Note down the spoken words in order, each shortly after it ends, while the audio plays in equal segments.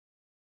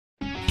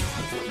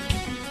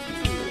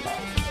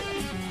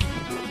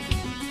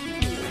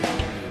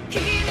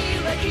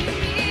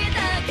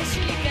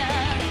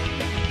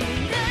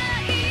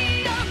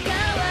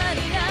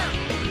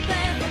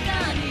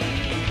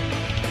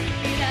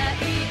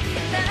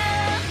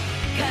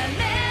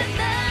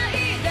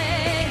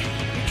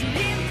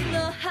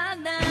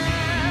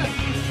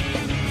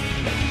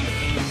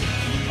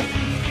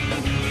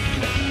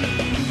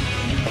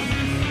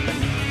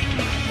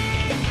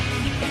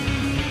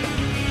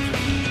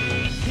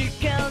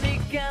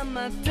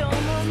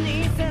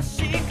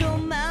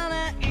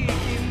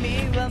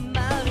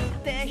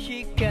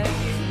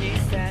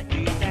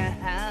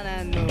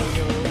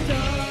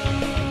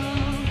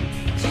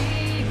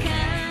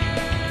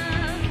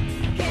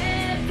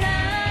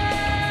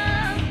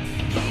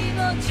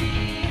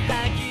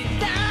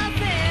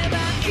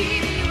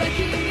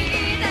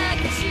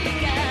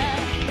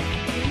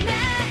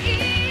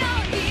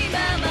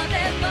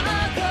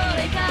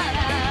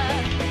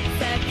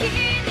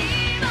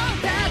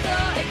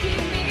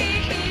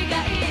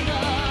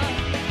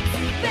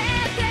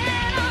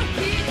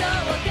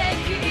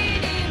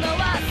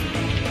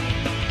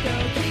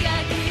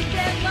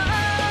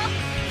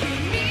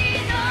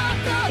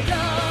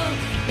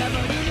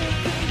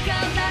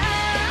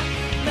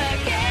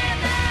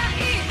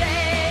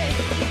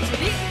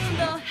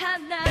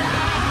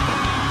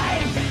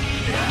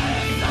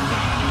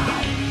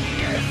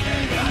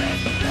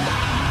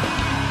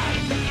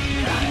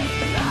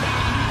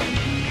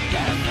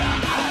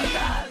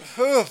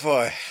Oh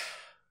boy.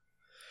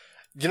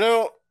 You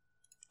know,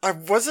 I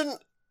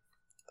wasn't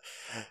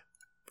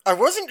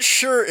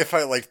sure if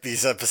I liked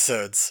these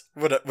episodes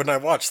when I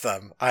watched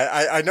them.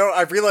 I know,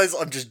 I realize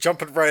I'm just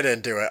jumping right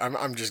into it.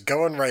 I'm just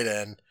going right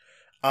in.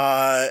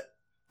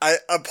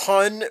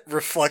 Upon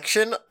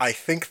reflection, I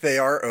think they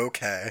are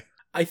okay.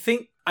 I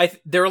think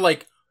they're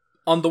like,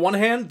 on the one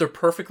hand, they're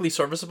perfectly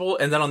serviceable,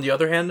 and then on the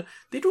other hand,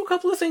 they do a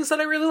couple of things that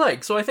I really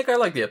like. So I think I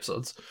like the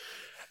episodes.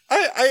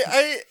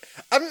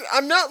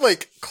 I'm not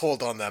like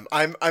cold on them.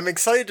 I'm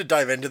excited to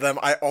dive into them.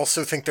 I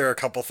also think there are a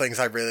couple things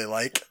I really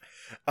like.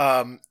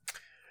 I'm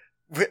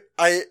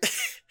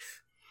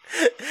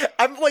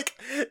like,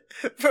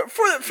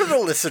 for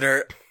the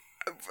listener,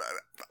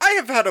 I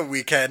have had a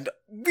weekend.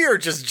 We are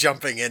just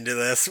jumping into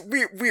this.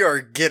 We are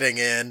getting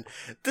in.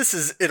 This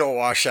is It'll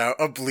Wash Out,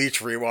 a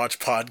Bleach rewatch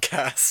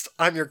podcast.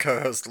 I'm your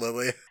co-host,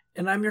 Lily.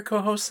 And I'm your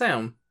co-host,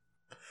 Sam.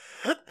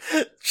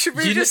 Should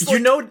we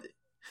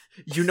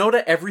You know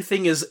that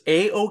everything is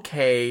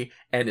A-okay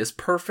and is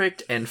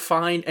perfect and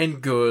fine and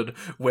good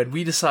when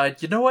we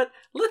decide, you know what?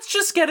 Let's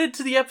just get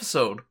into the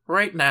episode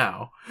right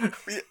now.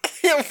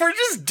 Yeah, we're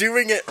just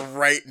doing it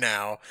right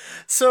now.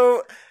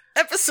 So,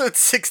 episode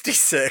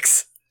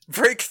 66,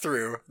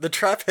 Breakthrough, the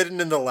trap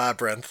hidden in the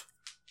labyrinth.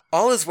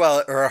 All is well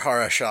at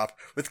Urahara's shop,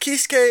 with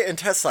Kisuke and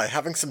Tessai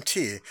having some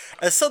tea,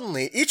 as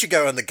suddenly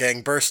Ichigo and the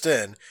gang burst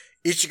in,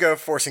 Ichigo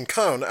forcing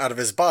Kon out of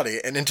his body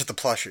and into the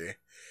plushie.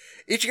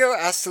 Ichigo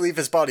asks to leave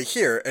his body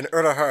here, and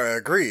Urahara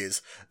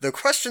agrees, though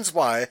questions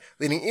why,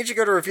 leading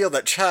Ichigo to reveal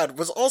that Chad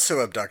was also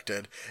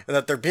abducted, and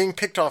that they're being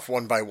picked off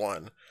one by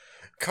one.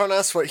 Kon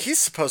asks what he's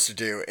supposed to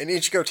do, and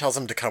Ichigo tells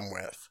him to come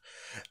with.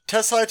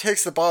 Tessai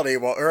takes the body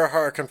while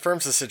Urahara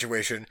confirms the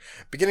situation,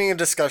 beginning a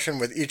discussion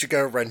with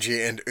Ichigo,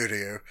 Renji, and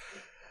Uryu.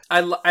 I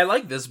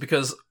like this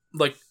because,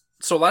 like,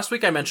 so last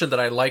week I mentioned that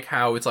I like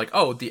how it's like,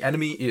 oh, the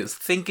enemy is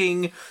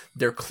thinking,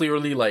 they're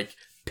clearly, like,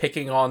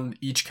 picking on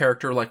each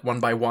character, like,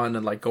 one by one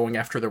and, like, going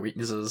after their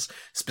weaknesses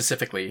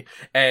specifically.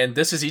 And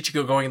this is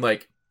Ichigo going,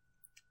 like,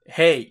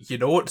 hey, you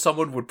know what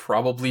someone would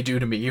probably do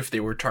to me if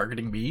they were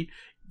targeting me?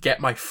 Get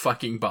my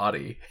fucking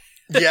body.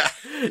 Yeah.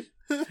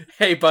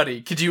 Hey,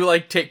 buddy, could you,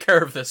 like, take care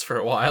of this for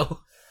a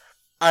while?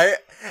 I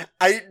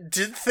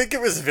did think it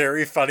was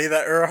very funny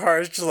that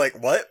Urahara's just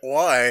like, what?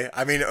 Why?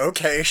 I mean,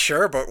 okay,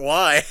 sure, but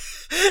why?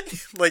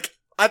 Like,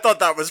 I thought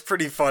that was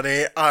pretty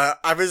funny.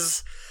 I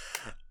was,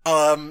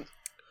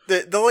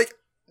 the like,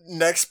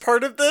 next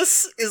part of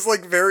this is,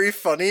 like, very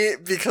funny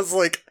because,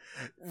 like,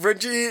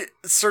 Renji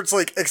starts,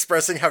 like,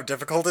 expressing how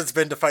difficult it's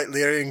been to fight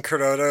Rin,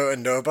 Kuroda,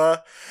 and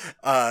Noba,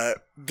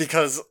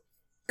 because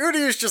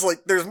Uryu's just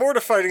like, there's more to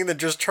fighting than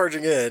just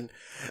charging in,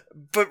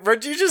 but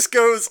Renji just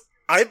goes,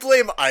 I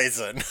blame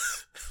Aizen.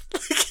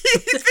 Like,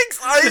 he thinks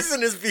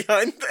Aizen is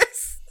behind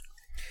this.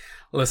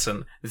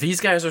 Listen,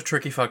 these guys are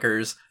tricky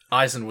fuckers.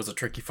 Aizen was a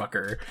tricky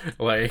fucker.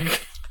 Like,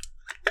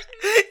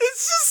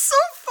 it's just so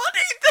funny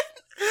that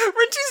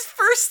Renji's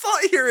first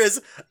thought here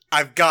is,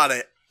 I've got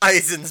it.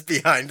 Aizen's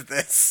behind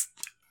this.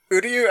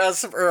 Uryu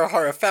asks if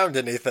Urahara found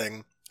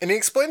anything, and he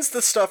explains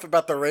the stuff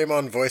about the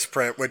Raymon voice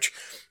print, which,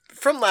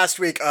 from last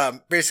week,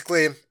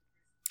 basically,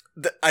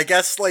 I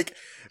guess, like,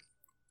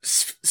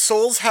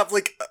 souls have,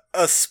 like,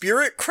 a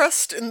spirit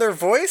crest in their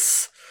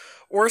voice,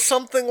 or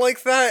something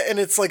like that, and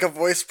it's, like, a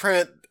voice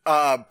print,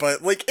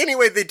 but, like,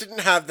 anyway, they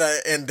didn't have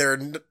that, and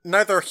they're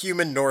neither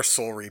human nor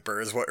soul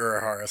reaper, is what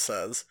Urahara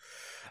says.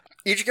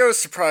 Ichigo is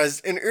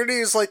surprised, and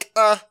Uryu's like,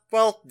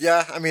 well,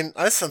 yeah, I mean,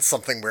 I sense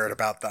something weird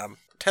about them.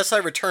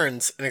 Tessai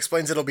returns, and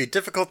explains it'll be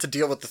difficult to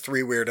deal with the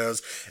three weirdos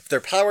if their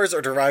powers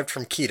are derived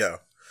from Kido.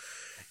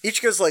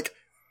 Ichigo's like,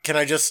 can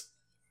I just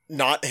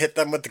not hit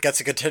them with the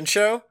Getsuga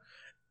Tensho?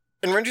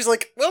 And Renji's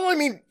like, well, I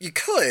mean, you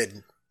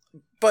could,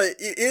 but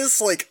it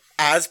is, like,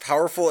 as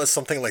powerful as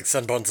something like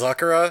Senbon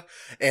Zakura,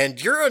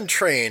 and you're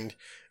untrained,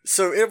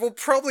 so it will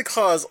probably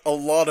cause a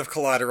lot of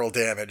collateral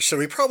damage, so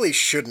we probably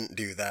shouldn't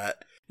do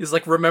that. He's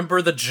like,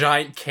 remember the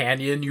giant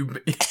canyon?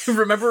 You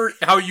remember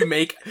how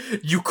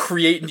you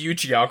create new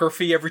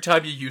geography every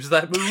time you use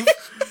that move?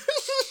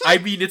 I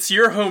mean, it's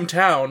your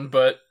hometown,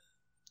 but,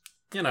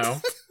 you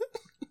know.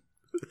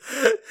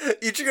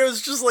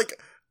 Ichigo's just like,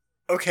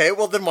 okay,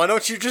 well then why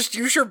don't you just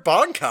use your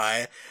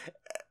Bankai?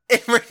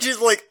 And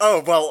Renji's like,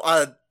 oh, well,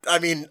 I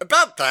mean,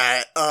 about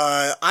that,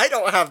 I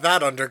don't have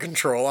that under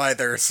control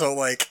either, so,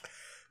 like,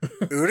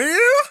 Uryu?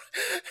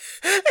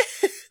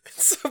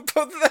 So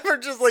both of them are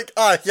just like,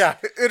 yeah,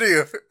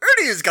 Uryu.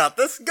 Uryu's got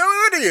this, go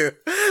Uryu!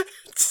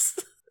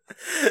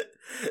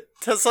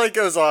 Tessai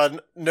goes on,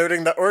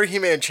 noting that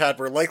Orihime and Chad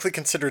were likely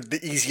considered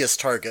the easiest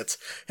targets,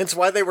 hence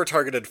why they were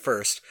targeted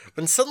first,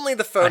 when suddenly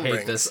the phone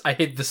rings. I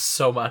hate this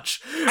so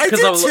much. I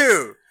did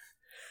too!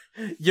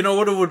 You know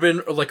what it would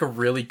have been, like, a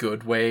really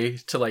good way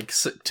to, like,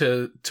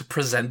 to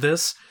present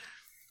this?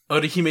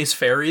 Orihime's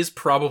fairies,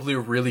 probably a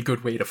really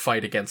good way to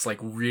fight against, like,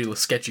 real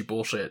sketchy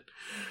bullshit.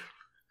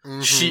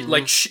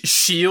 Mm-hmm.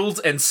 Shields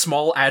and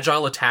small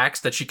agile attacks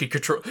that she could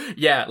control.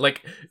 Yeah,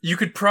 like, you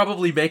could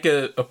probably make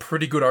a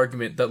pretty good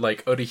argument that,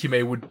 like,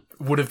 Orihime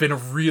would have been a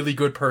really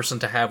good person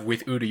to have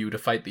with Uryu to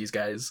fight these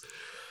guys.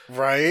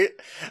 Right?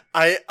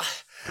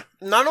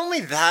 Not only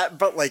that,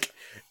 but, like,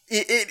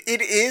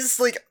 it is,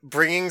 like,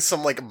 bringing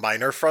some, like,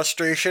 minor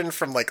frustration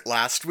from, like,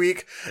 last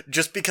week,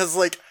 just because,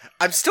 like,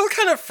 I'm still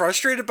kind of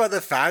frustrated by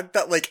the fact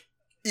that, like,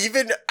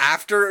 even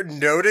after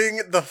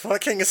noting the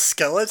fucking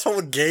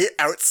skeletal gate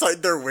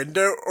outside their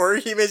window,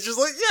 Orihime's just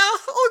like, yeah,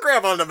 I'll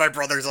grab onto my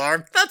brother's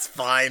arm. That's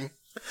fine.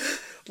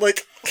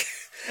 Like,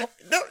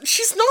 no,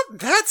 she's not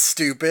that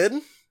stupid.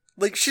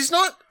 Like, she's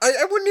not,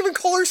 I wouldn't even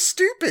call her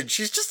stupid.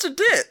 She's just a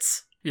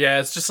ditz. Yeah,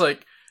 it's just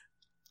like,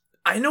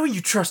 I know you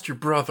trust your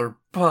brother,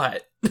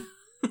 but,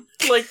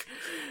 like,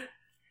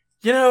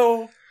 you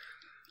know,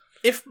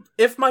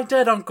 if my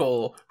dead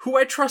uncle, who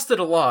I trusted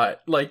a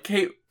lot, like,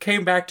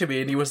 came back to me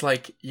and he was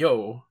like,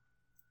 yo,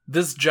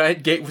 this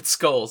giant gate with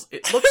skulls,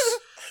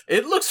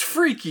 it looks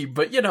freaky,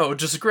 but, you know,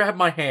 just grab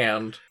my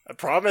hand. I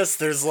promise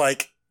there's,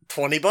 like,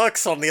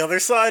 $20 on the other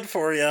side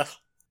for you.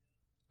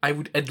 I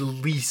would at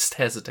least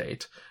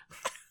hesitate.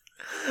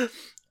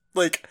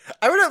 Like,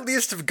 I would at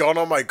least have gone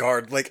on my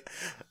guard. Like,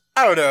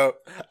 I don't know.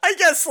 I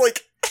guess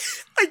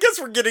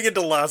we're getting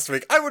into last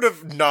week. I would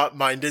have not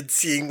minded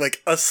seeing,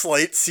 like, a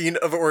slight scene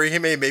of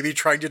Orihime maybe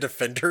trying to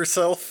defend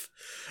herself.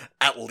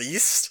 At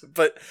least.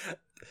 But,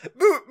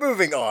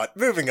 moving on.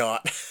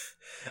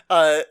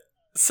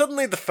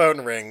 Suddenly the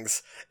phone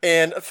rings,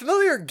 and a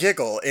familiar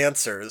giggle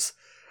answers.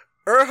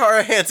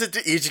 Urahara hands it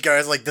to Ichigo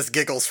as, like, this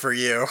giggle's for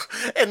you.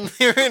 And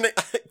Lirin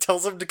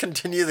tells him to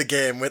continue the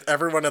game with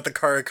everyone at the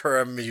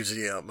Karakura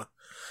Museum.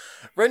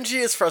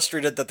 Renji is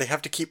frustrated that they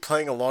have to keep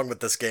playing along with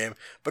this game,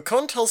 but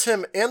Kon tells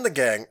him and the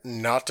gang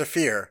not to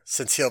fear,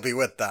 since he'll be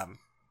with them.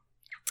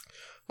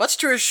 Much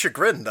to his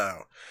chagrin,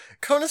 though,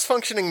 Kon is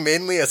functioning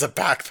mainly as a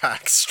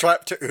backpack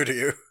strapped to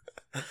Uryu.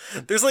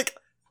 There's, like,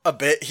 a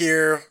bit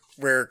here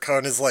where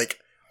Kon is, like,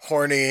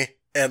 horny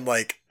and,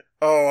 like,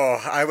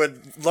 oh, I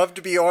would love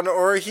to be on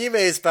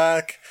Orihime's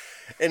back.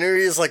 And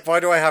Uryu's like,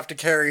 why do I have to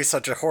carry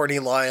such a horny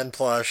lion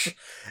plush?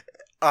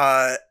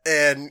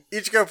 And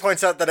Ichigo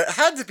points out that it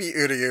had to be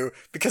Uryu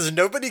because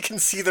nobody can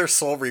see their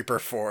Soul Reaper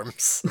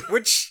forms,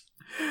 which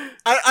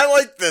I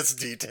like this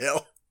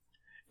detail.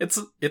 It's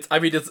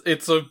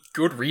a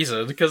good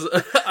reason because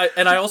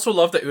I also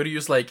love that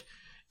Uryu's like,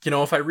 you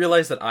know, if I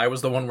realized that I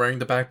was the one wearing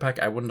the backpack,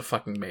 I wouldn't have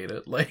fucking made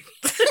it. Like,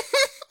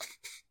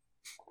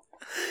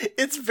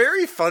 it's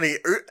very funny.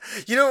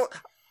 You know,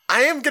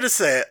 I am gonna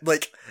say it,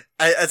 like,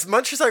 as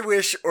much as I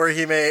wish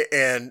Orihime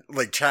and,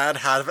 like, Chad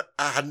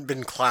hadn't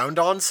been clowned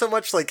on so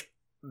much, like,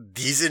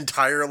 these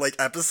entire, like,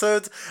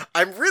 episodes,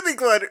 I'm really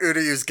glad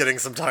Uryu's getting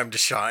some time to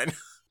shine.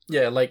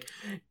 Yeah, like,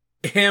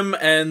 him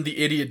and the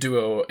idiot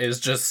duo is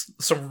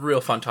just some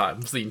real fun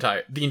times the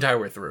entire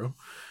way through.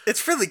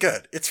 It's really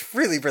good. It's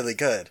really, really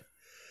good.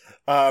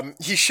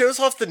 He shows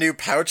off the new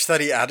pouch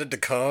that he added to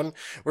Kon,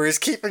 where he's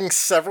keeping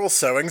several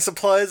sewing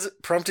supplies,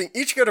 prompting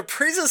Ichigo to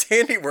praise his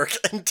handiwork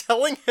and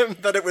telling him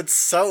that it would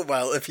sell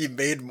well if he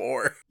made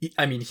more.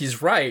 I mean,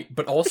 he's right,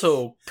 but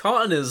also,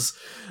 Kon is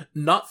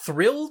not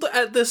thrilled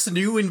at this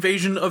new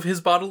invasion of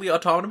his bodily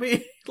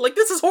autonomy. Like,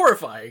 this is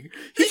horrifying.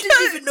 He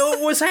didn't even know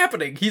what was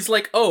happening. He's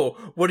like,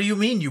 oh, what do you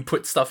mean you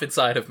put stuff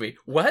inside of me?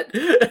 What?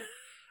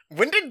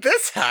 When did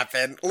this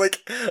happen?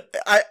 Like,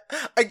 I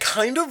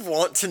kind of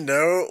want to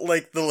know,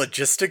 like, the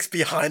logistics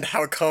behind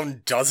how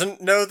Kon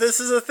doesn't know this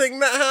is a thing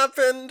that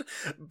happened,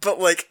 but,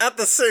 like, at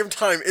the same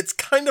time, it's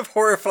kind of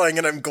horrifying,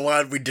 and I'm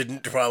glad we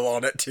didn't dwell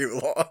on it too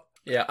long.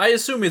 Yeah, I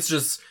assume it's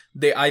just,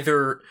 they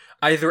either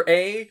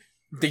A,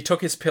 they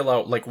took his pill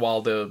out, like,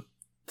 while the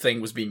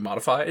thing was being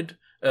modified,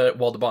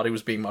 while the body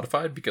was being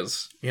modified,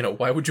 because, you know,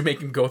 why would you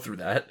make him go through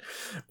that?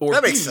 Or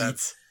that makes B,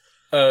 sense.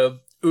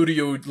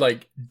 Uryu,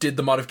 like, did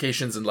the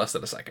modifications in less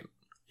than a second.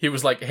 He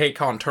was like, hey,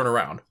 Kon, turn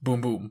around.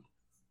 Boom, boom.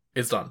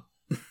 It's done.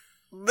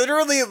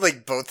 Literally,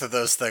 like, both of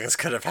those things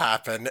could have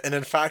happened, and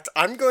in fact,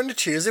 I'm going to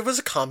choose it was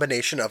a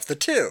combination of the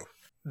two.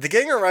 The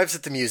gang arrives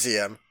at the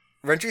museum,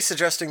 Renji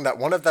suggesting that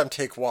one of them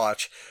take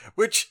watch,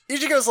 which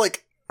Ichigo's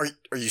like,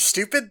 are you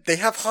stupid? They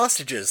have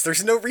hostages.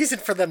 There's no reason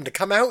for them to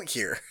come out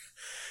here.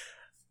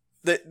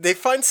 They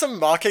find some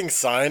mocking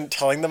sign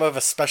telling them of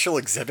a special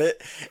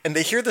exhibit, and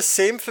they hear the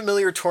same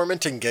familiar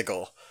tormenting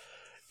giggle.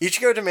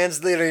 Ichigo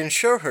demands Lirin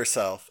show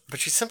herself, but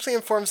she simply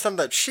informs them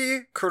that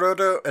she,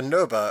 Kuroda, and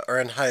Noba are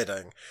in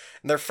hiding,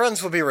 and their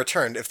friends will be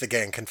returned if the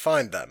gang can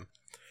find them.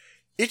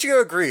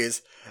 Ichigo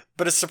agrees,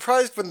 but is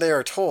surprised when they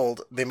are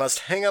told they must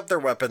hang up their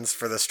weapons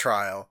for this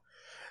trial.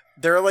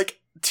 There are, like,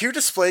 2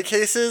 display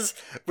cases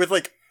with,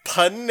 like,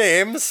 pun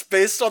names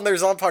based on their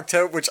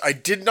Zanpakuto, which I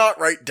did not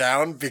write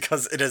down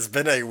because it has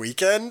been a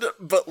weekend,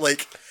 but,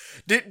 like,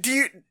 do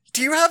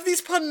you have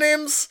these pun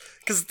names?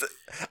 Because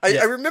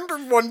I remember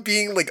one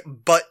being, like,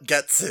 Butt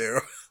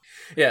Getsu.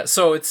 Yeah,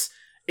 so it's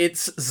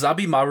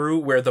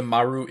Zabimaru, where the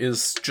Maru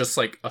is just,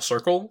 like, a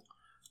circle,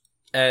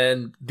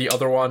 and the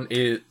other one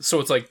is,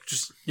 so it's, like,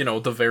 just, you know,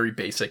 the very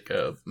basic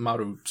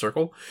Maru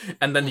circle,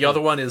 and then the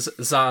other one is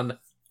Zan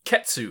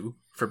Ketsu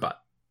for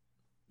butt.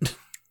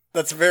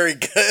 That's very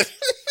good.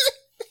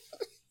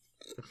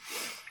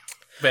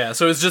 Yeah,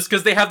 so it's just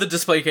because they have the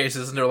display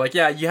cases, and they're like,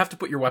 yeah, you have to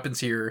put your weapons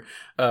here.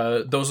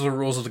 Those are the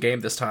rules of the game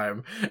this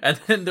time. And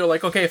then they're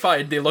like, okay,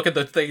 fine. They look at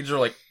the things, they're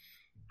like,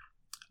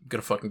 I'm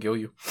gonna fucking kill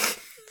you.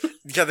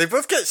 Yeah, they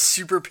both get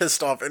super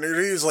pissed off, and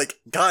Uryu's like,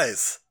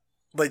 guys,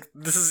 like,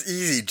 this is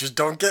easy. Just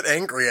don't get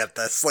angry at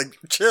this. Like,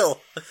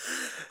 chill.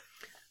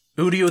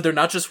 Uryu, they're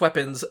not just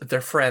weapons,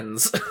 they're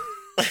friends.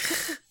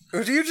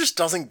 Uryu just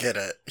doesn't get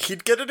it.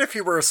 He'd get it if he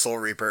were a Soul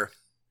Reaper.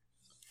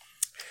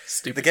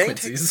 Stupid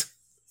Quincy's.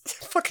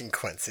 Fucking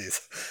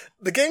Quincy's.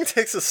 The gang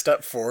takes a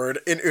step forward,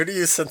 and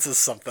Uryu senses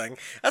something,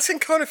 asking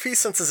Kon if he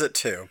senses it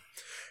too.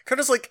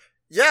 Kona's like,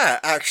 yeah,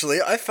 actually,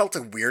 I felt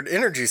a weird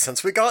energy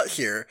since we got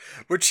here,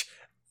 which...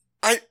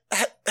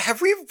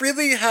 have we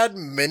really had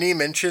many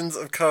mentions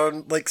of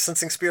Kon, like,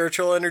 sensing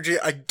spiritual energy?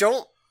 I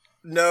don't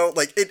know.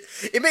 Like,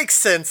 it makes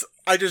sense.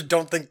 I just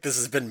don't think this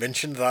has been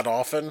mentioned that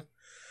often.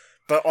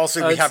 But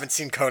also, we haven't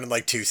seen Kon in,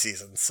 like, 2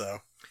 seasons, so...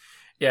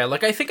 Yeah,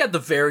 like, I think at the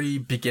very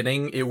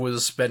beginning, it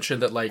was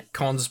mentioned that, like,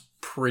 Kon's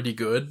pretty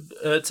good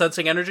at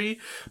sensing energy.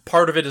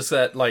 Part of it is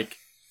that, like,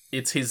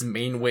 it's his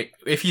main way...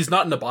 If he's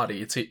not in the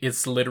body,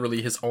 it's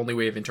literally his only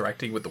way of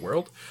interacting with the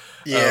world.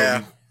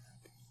 Yeah.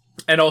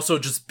 And also,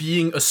 just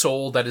being a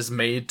soul that is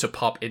made to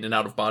pop in and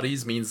out of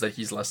bodies means that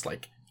he's less,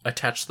 like,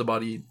 attached to the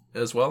body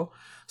as well.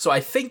 So I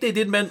think they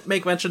did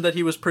make mention that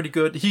he was pretty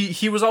good.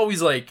 He was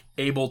always, like,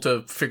 able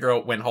to figure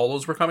out when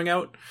hollows were coming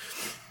out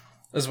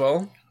as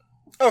well.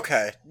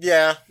 Okay,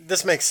 yeah,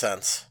 this makes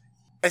sense.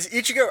 As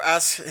Ichigo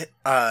asks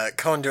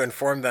Kon to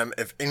inform them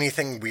if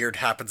anything weird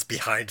happens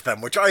behind them,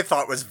 which I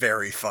thought was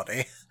very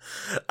funny.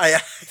 I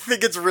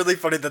think it's really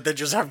funny that they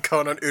just have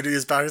Kon on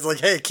Uryu's back. He's like,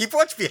 hey, keep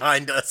watch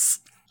behind us.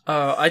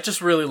 I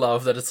just really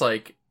love that it's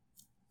like,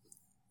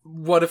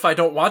 what if I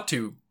don't want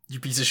to, you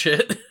piece of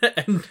shit?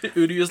 And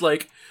Uryu's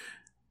like,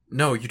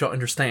 no, you don't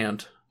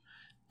understand.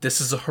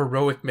 This is a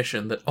heroic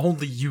mission that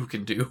only you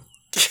can do.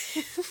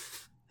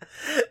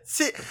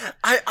 See,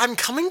 I'm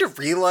coming to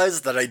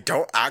realize that I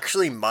don't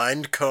actually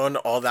mind Kon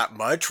all that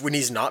much when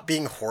he's not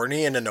being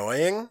horny and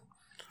annoying.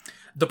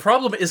 The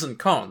problem isn't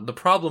Kon. The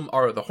problem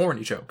are the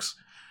horny jokes.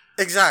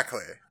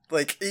 Exactly.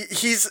 Like,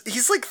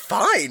 he's like,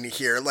 fine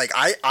here. Like,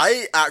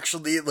 I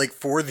actually, like,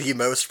 for the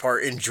most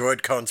part,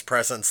 enjoyed Kon's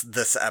presence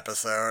this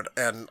episode,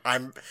 and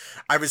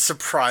I was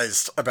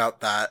surprised about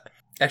that.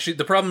 Actually,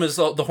 the problem is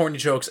the horny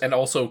jokes and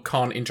also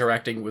Kon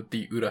interacting with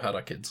the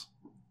Urahara kids.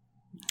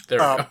 There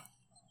we go.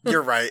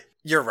 You're right.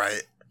 You're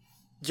right.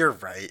 You're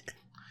right.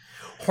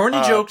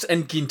 Horny jokes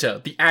and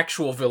Ginta, the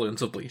actual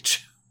villains of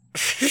Bleach.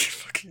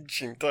 Fucking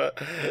Ginta.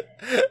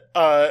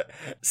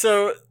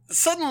 So,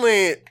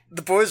 suddenly,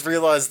 the boys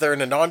realize they're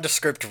in a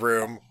nondescript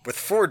room with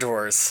 4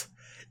 doors,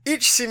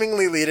 each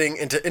seemingly leading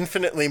into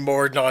infinitely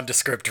more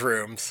nondescript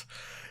rooms.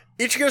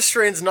 Ichigo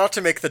strains not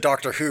to make the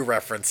Doctor Who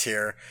reference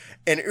here,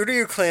 and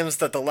Uryu claims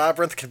that the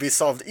labyrinth can be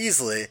solved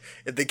easily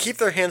if they keep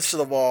their hands to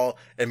the wall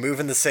and move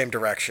in the same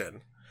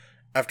direction.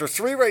 After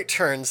 3 right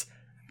turns,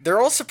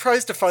 they're all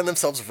surprised to find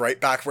themselves right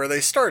back where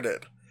they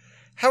started.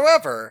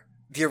 However,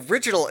 the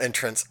original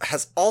entrance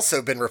has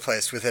also been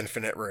replaced with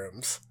infinite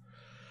rooms.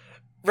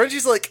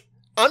 Renji's like,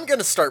 I'm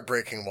gonna start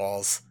breaking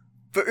walls.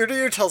 But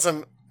Uryu tells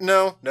him,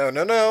 no,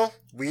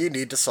 we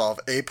need to solve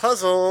a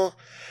puzzle.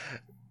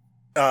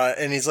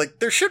 And he's like,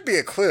 there should be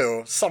a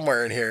clue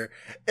somewhere in here.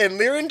 And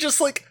Lirin just,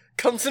 like,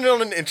 comes in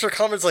on an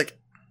intercom and is like,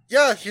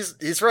 yeah,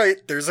 he's right,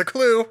 there's a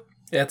clue.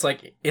 Yeah,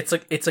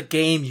 it's a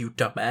game, you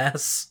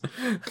dumbass.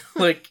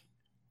 Like,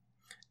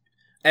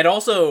 and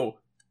also,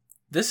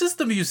 this is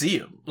the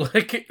museum.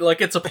 Like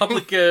it's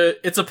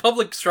a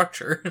public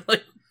structure.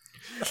 Like,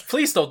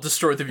 please don't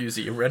destroy the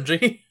museum,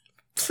 Renji.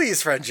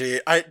 Please, Renji.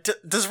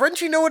 Does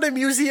Renji know what a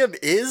museum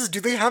is? Do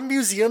they have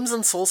museums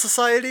in Soul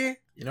Society?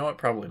 You know what?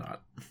 Probably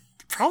not.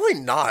 Probably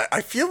not.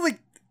 I feel like,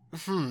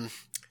 You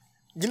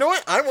know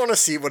what? I want to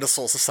see what a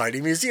Soul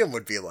Society museum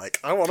would be like.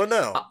 I want to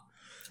know.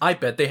 I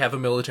bet they have a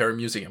military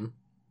museum.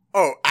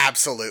 Oh,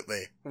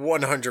 absolutely.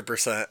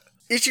 100%.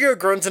 Ichigo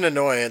groans in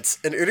annoyance,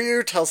 and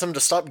Uryu tells him to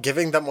stop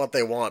giving them what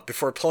they want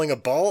before pulling a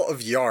ball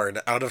of yarn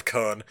out of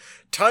Kon,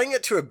 tying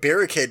it to a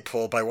barricade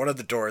pole by one of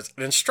the doors,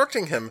 and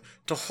instructing him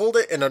to hold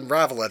it and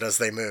unravel it as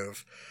they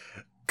move.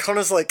 Kon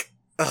is like,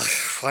 ugh,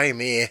 why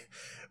me?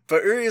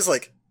 But Uryu's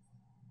like,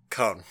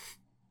 Kon,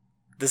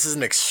 this is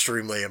an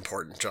extremely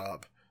important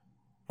job.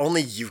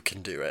 Only you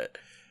can do it.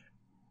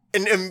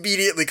 And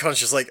immediately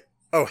Kon's just like,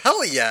 oh,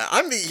 hell yeah,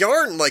 I'm the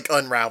yarn,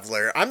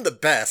 unraveler. I'm the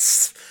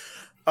best.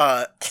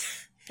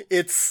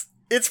 It's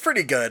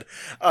pretty good.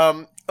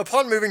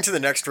 Upon moving to the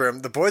next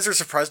room, the boys are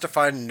surprised to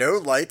find no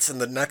lights in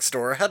the next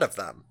door ahead of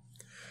them.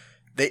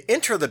 They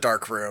enter the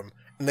dark room,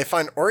 and they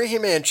find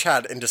Orihime and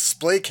Chad in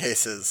display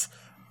cases,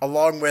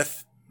 along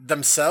with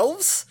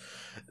themselves.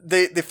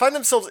 They find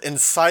themselves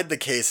inside the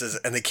cases,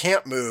 and they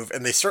can't move,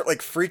 and they start,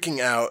 freaking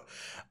out.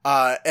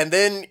 And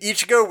then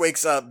Ichigo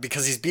wakes up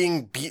because he's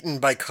being beaten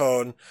by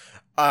Kon,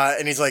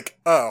 and he's like,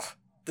 oh,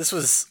 this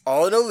was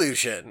all an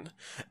illusion.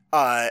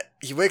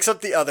 He wakes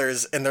up the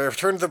others, and they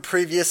return to the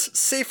previous,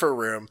 safer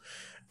room,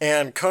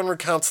 and Kon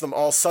recounts them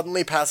all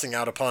suddenly passing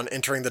out upon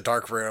entering the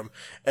dark room,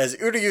 as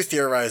Uryu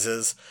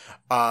theorizes,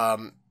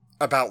 about,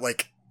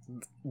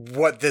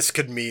 what this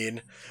could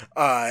mean,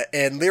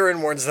 and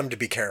Lirin warns them to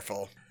be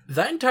careful.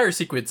 That entire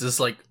sequence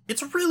is,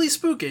 it's really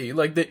spooky.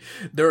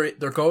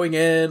 They're going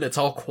in, it's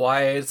all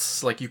quiet,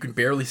 it's, you can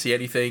barely see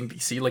anything, they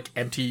see,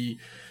 empty,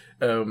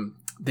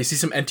 they see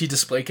some empty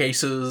display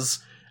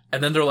cases,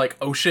 and then they're like,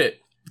 oh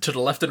shit, to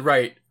the left and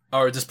right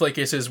are display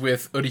cases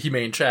with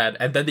Orihime and Chad,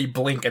 and then they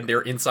blink and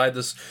they're inside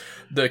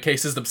the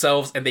cases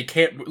themselves, and they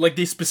can't,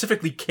 they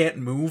specifically can't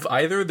move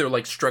either.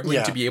 They're,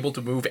 struggling to be able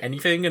to move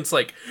anything, and it's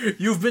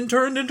you've been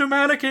turned into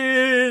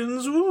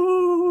mannequins!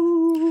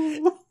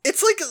 Woo!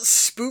 It's,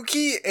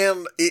 spooky,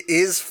 and it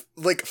is,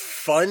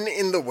 fun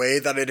in the way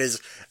that it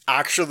is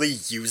actually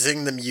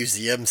using the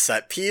museum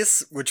set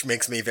piece, which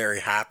makes me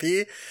very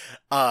happy.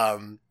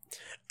 I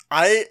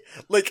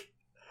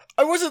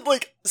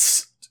wasn't,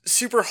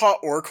 super hot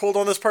or cold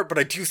on this part, but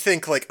I do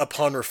think,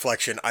 upon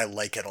reflection, I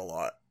like it a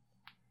lot.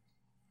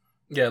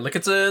 Yeah,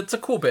 it's a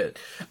cool bit.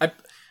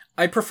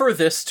 I prefer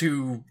this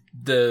to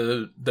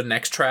the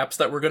next traps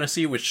that we're gonna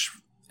see, which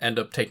end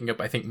up taking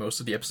up, I think, most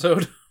of the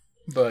episode.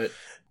 But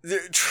the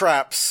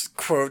traps,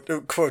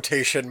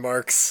 quotation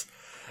marks.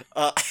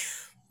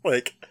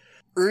 Uryu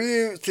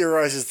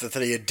theorizes that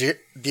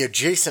the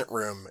adjacent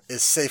room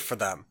is safe for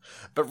them,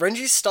 but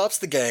Renji stops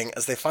the gang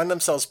as they find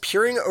themselves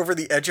peering over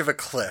the edge of a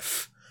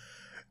cliff.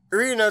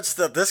 Uryu notes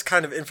that this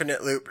kind of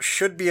infinite loop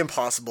should be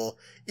impossible,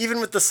 even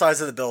with the size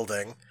of the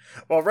building,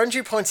 while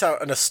Renji points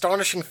out an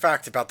astonishing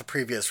fact about the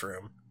previous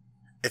room.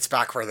 It's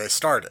back where they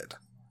started.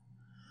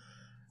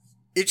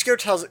 Ichigo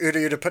tells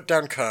Uryu to put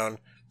down Kon,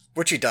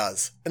 which he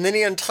does, and then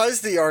he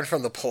unties the yarn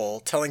from the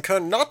pole, telling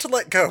Kon not to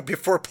let go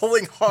before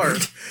pulling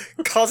hard,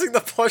 causing the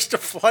plush to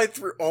fly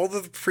through all of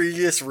the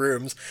previous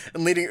rooms,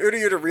 and leading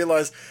Uryu to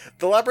realize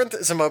the labyrinth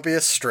is a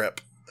Mobius strip.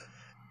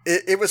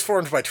 It was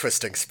formed by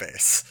twisting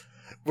space.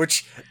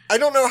 Which, I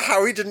don't know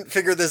how he didn't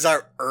figure this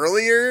out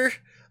earlier.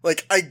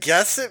 I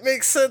guess it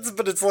makes sense,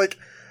 but it's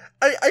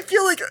I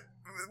feel like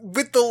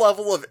with the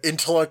level of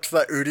intellect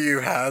that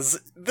Uryu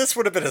has, this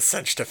would have been a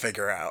cinch to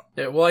figure out.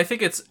 Yeah, well, I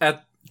think it's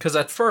because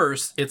at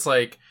first, it's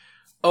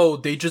oh,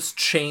 they just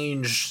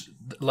changed,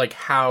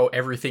 how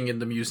everything in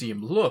the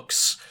museum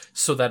looks,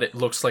 so that it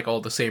looks like all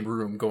the same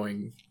room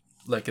going,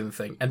 in the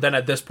thing. And then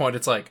at this point,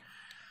 it's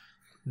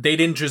they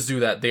didn't just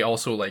do that, they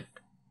also,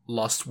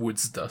 lost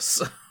Woods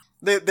us.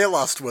 They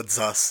lost Woods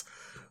us.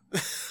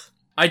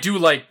 I do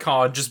like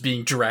Kon just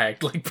being dragged,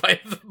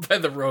 by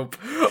the rope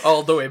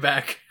all the way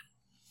back.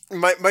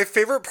 My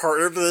favorite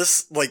part of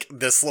this,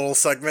 this little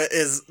segment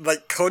is,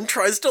 Kon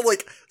tries to,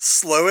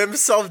 slow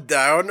himself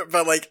down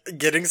by,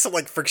 getting some,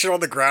 friction on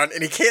the ground,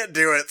 and he can't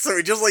do it, so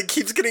he just,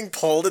 keeps getting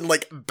pulled and,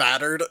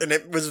 battered, and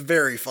it was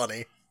very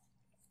funny.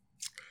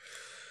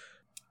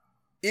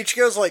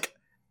 Ichigo's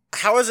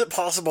how is it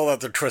possible that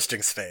they're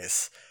twisting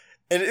space?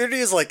 And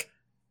Uryu's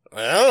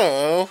I don't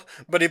know,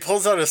 but he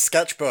pulls out a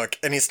sketchbook,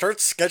 and he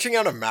starts sketching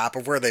out a map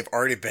of where they've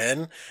already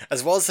been,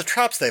 as well as the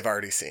traps they've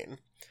already seen.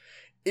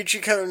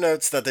 Ichigo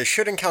notes that they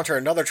should encounter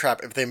another trap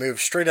if they move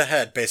straight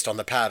ahead based on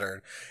the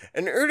pattern,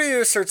 and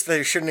Uryu asserts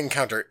they shouldn't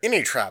encounter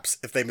any traps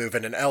if they move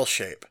in an L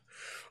shape,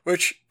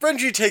 which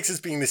Renji takes as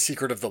being the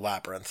secret of the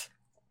labyrinth.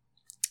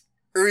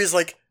 Uryu's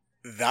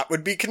that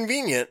would be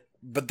convenient,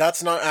 but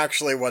that's not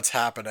actually what's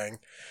happening.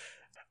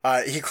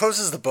 He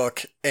closes the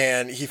book,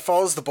 and he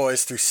follows the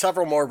boys through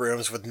several more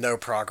rooms with no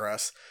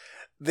progress.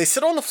 They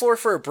sit on the floor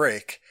for a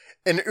break,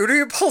 and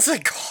Uryu pulls a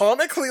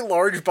comically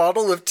large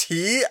bottle of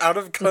tea out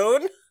of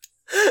Kon.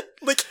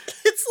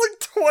 It's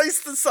twice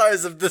the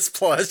size of this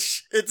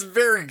plush. It's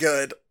very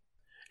good.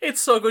 It's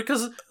so good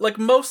because, like,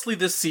 mostly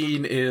this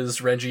scene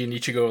is Renji and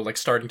Ichigo, like,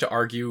 starting to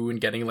argue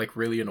and getting, like,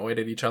 really annoyed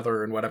at each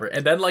other and whatever.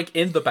 And then, like,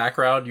 in the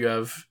background, you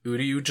have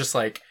Uryu just,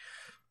 like,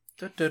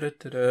 just, gotta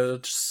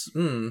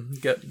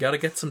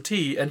get some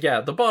tea. And yeah,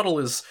 the bottle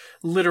is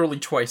literally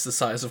twice the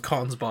size of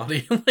Khan's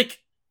body. Like,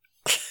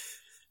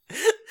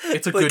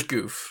 it's a good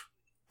goof.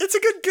 It's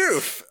a good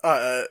goof.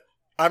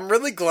 I'm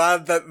really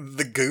glad that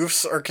the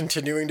goofs are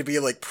continuing to be,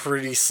 like,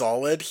 pretty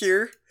solid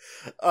here.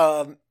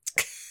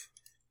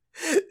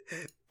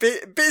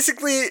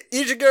 Basically,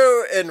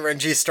 Ichigo and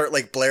Renji start,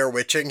 like, Blair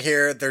Witching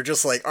here. They're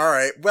just like,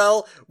 alright,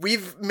 well,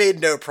 we've made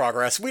no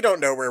progress. We don't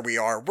know where we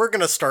are. We're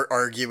gonna start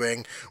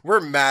arguing. We're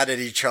mad at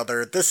each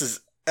other. This is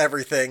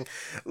everything.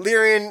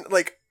 Lyrian,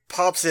 like,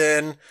 pops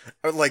in,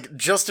 like,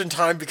 just in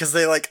time because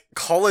they, like,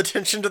 call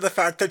attention to the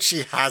fact that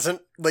she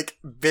hasn't, like,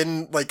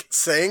 been, like,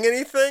 saying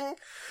anything.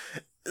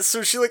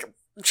 So she, like,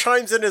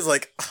 chimes in as,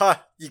 like,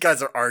 you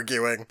guys are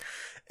arguing.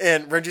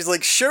 And Renji's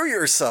like, show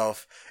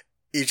yourself.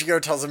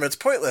 Ichigo tells him it's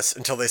pointless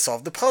until they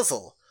solve the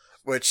puzzle,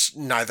 which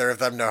neither of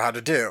them know how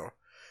to do.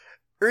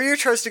 Uryu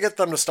tries to get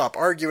them to stop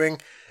arguing,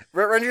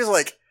 but Renji's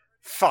like,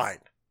 fine,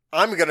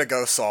 I'm gonna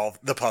go solve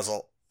the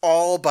puzzle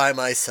all by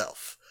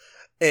myself.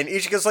 And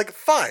Ichigo's like,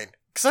 fine,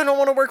 because I don't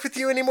want to work with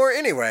you anymore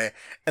anyway.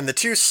 And the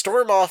two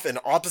storm off in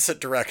opposite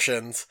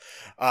directions.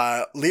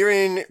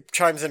 Lyrian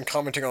chimes in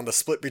commenting on the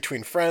split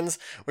between friends,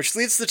 which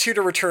leads the two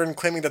to return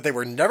claiming that they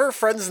were never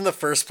friends in the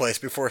first place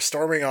before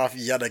storming off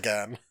yet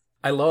again.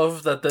 I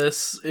love that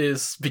this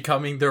is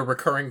becoming their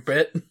recurring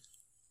bit.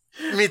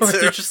 Me too.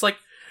 They're just like,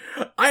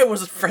 I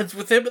wasn't friends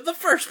with him in the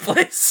first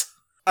place.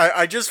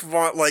 I just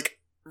want, like,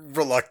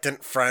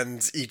 reluctant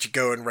friends,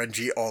 Ichigo and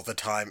Renji all the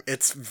time.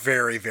 It's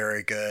very,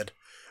 very good.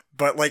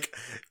 But, like,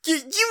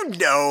 you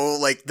know,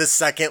 like, the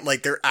second,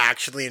 like, they're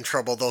actually in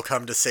trouble, they'll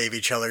come to save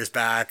each other's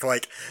back.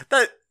 Like,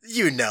 that,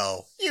 you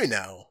know.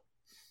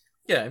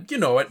 Yeah, you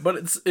know it,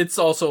 but it's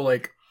also,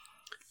 like,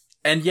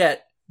 and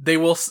yet, they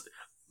will...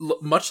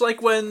 Much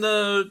like when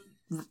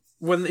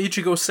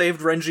Ichigo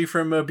saved Renji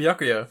from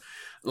Byakuya,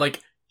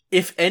 like,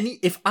 if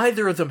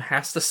either of them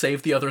has to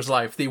save the other's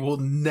life, they will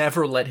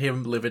never let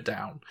him live it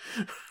down.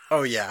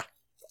 Oh yeah,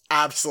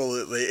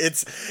 absolutely.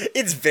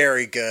 It's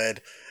very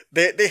good.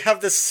 They have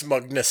this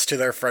smugness to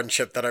their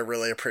friendship that I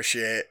really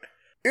appreciate.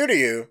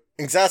 Uryu,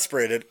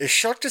 exasperated, is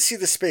shocked to see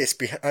the space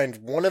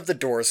behind one of the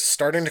doors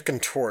starting to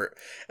contort,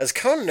 as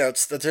Kon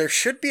notes that there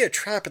should be a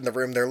trap in the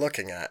room they're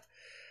looking at.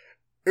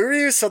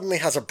 Uryu suddenly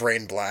has a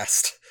brain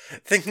blast,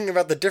 thinking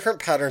about the different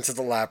patterns of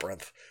the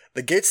labyrinth,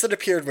 the gates that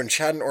appeared when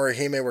Chad and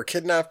Orihime were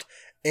kidnapped,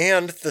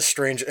 and the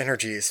strange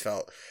energy he's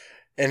felt,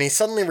 and he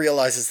suddenly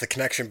realizes the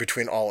connection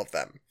between all of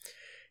them.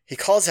 He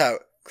calls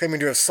out,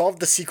 claiming to have solved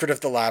the secret of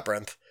the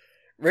labyrinth.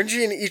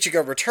 Renji and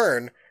Ichigo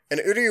return,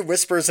 and Uryu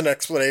whispers an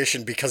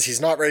explanation because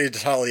he's not ready to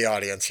tell the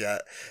audience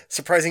yet,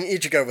 surprising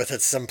Ichigo with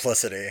its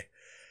simplicity.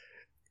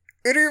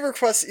 Uryu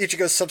requests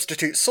Ichigo's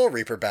substitute Soul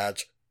Reaper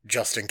badge,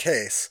 just in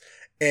case,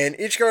 and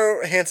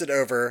Ichigo hands it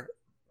over,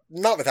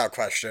 not without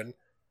question,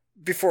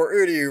 before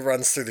Uryu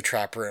runs through the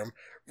trap room,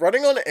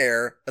 running on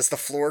air as the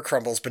floor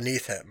crumbles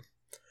beneath him.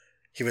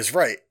 He was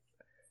right.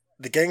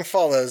 The gang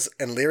follows,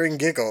 and Lyrian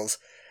giggles.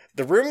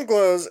 The room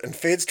glows and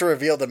fades to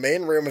reveal the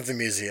main room of the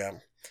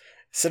museum.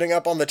 Sitting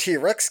up on the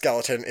T-Rex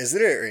skeleton is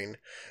Lyrian,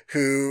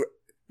 who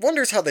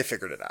wonders how they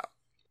figured it out.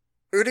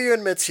 Uryu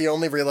admits he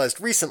only realized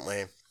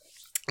recently,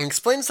 and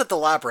explains that the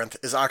labyrinth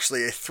is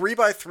actually a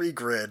 3x3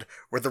 grid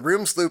where the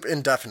rooms loop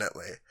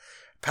indefinitely.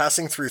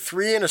 Passing through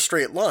 3 in a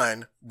straight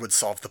line would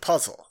solve the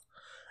puzzle.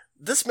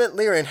 This meant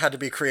Lyrian had to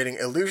be creating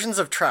illusions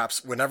of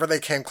traps whenever they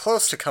came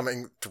close to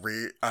coming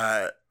 3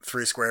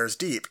 squares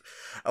deep,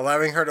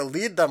 allowing her to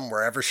lead them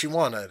wherever she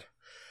wanted.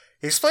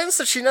 He explains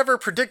that she never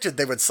predicted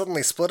they would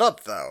suddenly split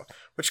up, though,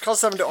 which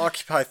caused them to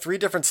occupy 3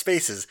 different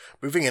spaces,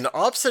 moving in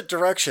opposite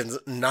directions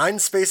 9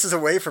 spaces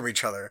away from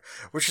each other,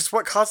 which is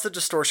what caused the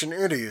distortion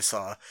Uryu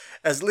saw,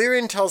 as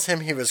Lyrian tells him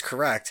he was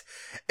correct,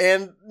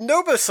 and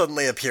Noba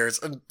suddenly appears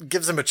and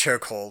gives him a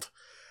chokehold.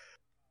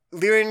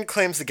 Lyrian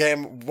claims the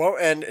game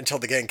won't end until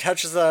the gang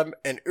catches them,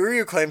 and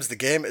Uryu claims the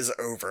game is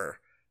over,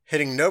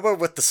 hitting Noba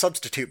with the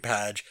substitute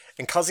badge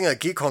and causing a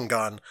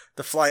Gikongan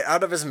to fly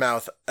out of his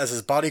mouth as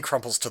his body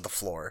crumples to the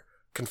floor,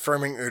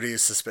 confirming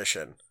Uryu's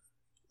suspicion.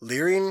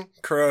 Lyrian,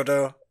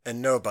 Kuroda,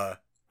 and Noba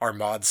are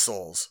Maud's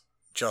souls,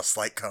 just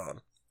like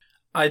Kon.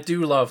 I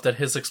do love that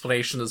his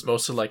explanation is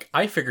mostly like,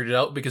 I figured it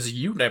out because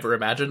you never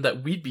imagined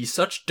that we'd be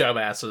such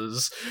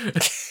dumbasses.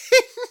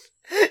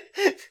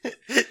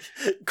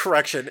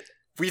 Correction.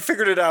 We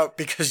figured it out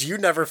because you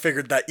never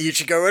figured that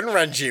Ichigo and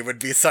Renji would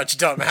be such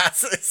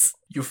dumbasses.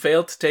 You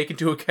failed to take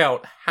into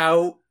account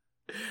how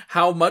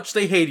much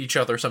they hate each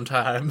other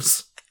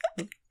sometimes.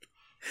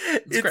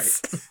 It's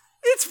great.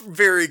 It's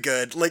very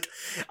good. Like,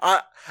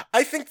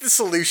 I think the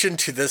solution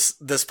to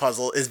this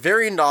puzzle is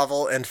very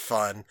novel and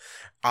fun.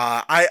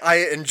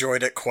 I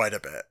enjoyed it quite a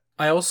bit.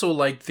 I also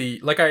like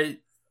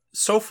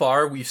so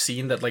far we've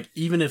seen that, like,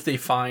 even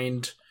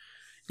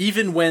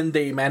when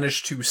they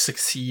manage to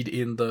succeed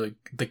in the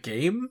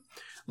game,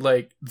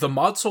 like, the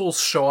Mod Souls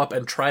show up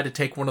and try to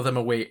take one of them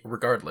away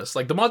regardless.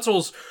 Like, the Mod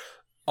Souls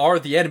are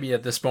the enemy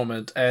at this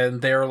moment,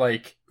 and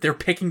they're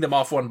picking them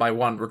off one by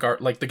one,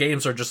 like, the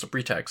games are just a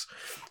pretext.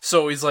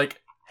 So he's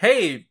like,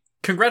 hey,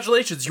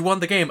 congratulations, you won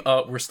the game.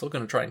 We're still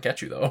gonna try and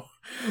catch you, though.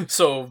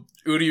 So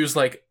Uryu's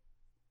like,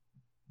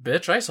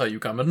 bitch, I saw you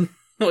coming.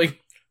 Like,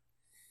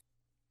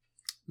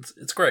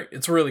 it's great.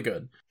 It's really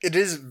good. It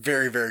is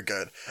very, very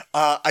good.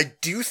 I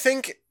do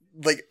think,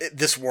 like,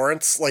 this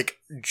warrants, like,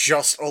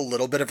 just a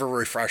little bit of a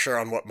refresher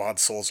on what Mod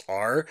Souls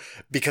are,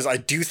 because I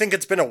do think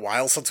it's been a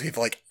while since we've,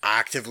 like,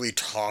 actively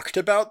talked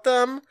about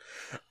them.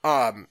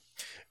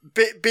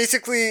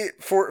 Basically,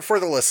 for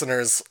the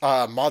listeners,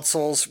 Mod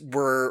Souls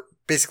were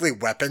basically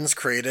weapons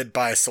created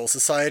by Soul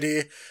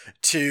Society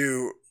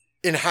to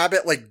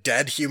inhabit, like,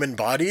 dead human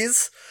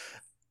bodies.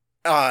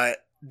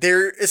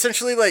 They're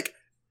essentially, like,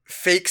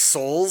 fake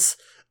souls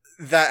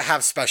that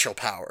have special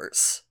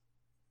powers.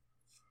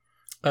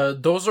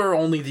 Those are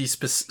only the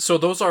so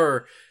those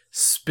are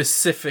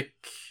specific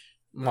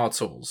Mod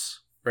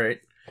Souls, right?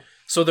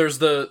 So there's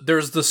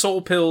the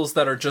soul pills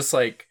that are just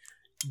like,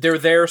 they're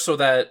there so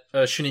that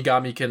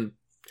Shinigami can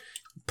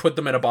put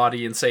them in a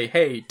body and say,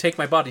 hey, take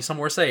my body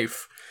somewhere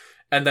safe.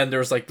 And then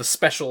there's, like, the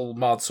special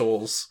Mod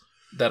Souls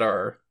that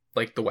are,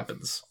 like, the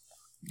weapons.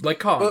 Like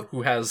Kong,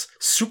 who has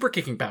super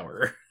kicking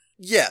power.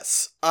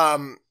 Yes.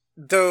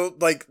 Though,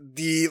 like,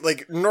 the,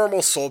 like,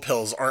 normal soul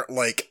pills aren't,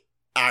 like,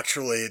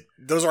 actually,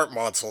 those aren't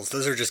Mod Souls.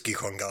 Those are just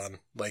Gikongan.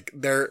 Like,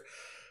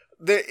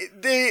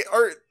 they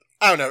are,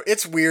 I don't know,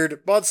 it's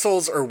weird. Mod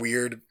Souls are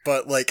weird,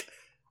 but, like,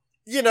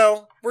 you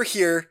know, we're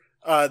here.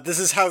 This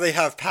is how they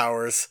have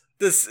powers.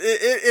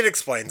 It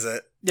explains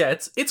it. Yeah,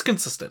 it's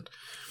consistent.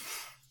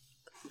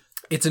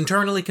 It's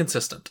internally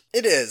consistent.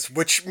 It is,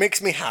 which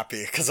makes me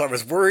happy, because I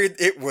was worried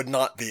it would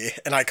not be,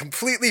 and I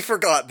completely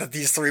forgot that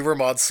these three were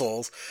Mod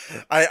Souls.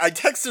 I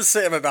texted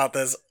Sam about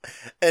this,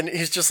 and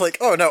he's just like,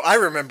 oh no, I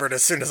remembered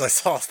as soon as I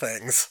saw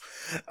things.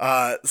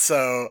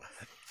 So,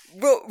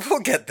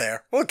 we'll get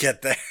there. We'll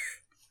get there.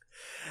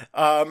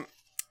 Uryu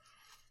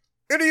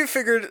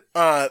figured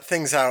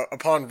things out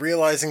upon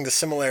realizing the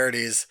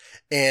similarities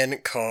in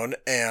Kon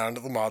and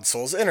the Mod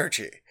Soul's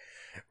energy.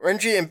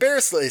 Renji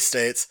embarrassedly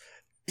states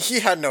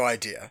he had no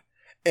idea,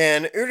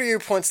 and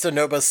Uryu points to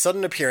Noba's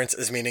sudden appearance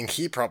as meaning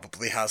he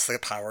probably has the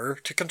power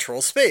to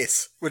control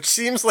space, which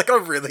seems like a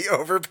really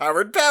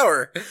overpowered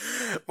power,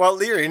 while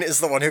Lirin is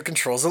the one who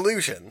controls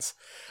illusions.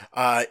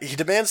 He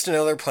demands to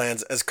know their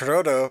plans as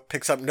Kuroda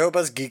picks up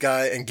Noba's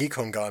Gigai and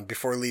Gikongan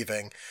before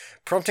leaving,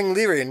 prompting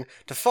Lirin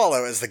to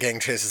follow as the gang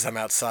chases him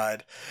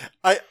outside.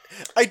 I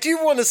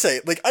do want to say,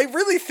 like, I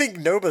really think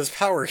Noba's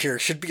power here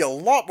should be a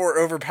lot more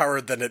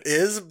overpowered than it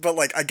is, but,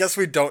 like, I guess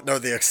we don't know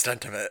the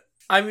extent of it.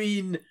 I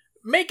mean,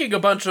 making a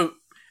bunch of,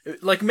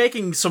 like,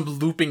 making some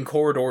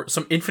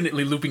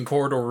infinitely looping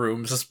corridor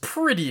rooms is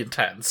pretty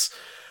intense.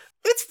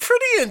 It's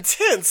pretty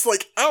intense.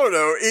 Like, I don't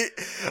know,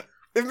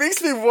 it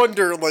makes me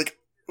wonder, like,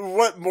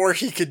 what more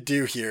he could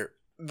do here.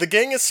 The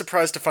gang is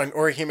surprised to find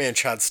Orihime and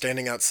Chad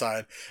standing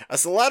outside,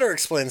 as the latter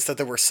explains that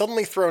they were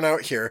suddenly thrown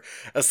out here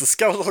as the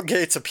skeletal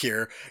gates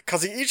appear,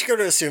 causing Ichigo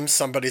to assume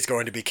somebody's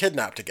going to be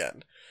kidnapped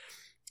again.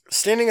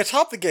 Standing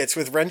atop the gates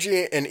with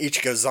Renji and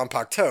Ichigo's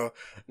Zanpakuto,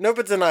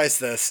 Noba denies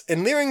this,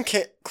 and Lirin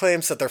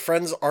claims that their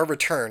friends are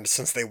returned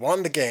since they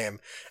won the game,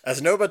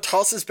 as Noba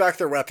tosses back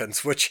their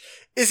weapons, which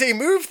is a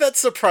move that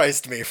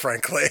surprised me,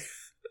 frankly.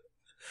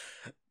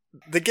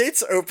 The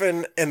gates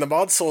open, and the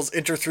Mod Souls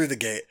enter through the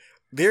gate,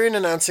 Lirin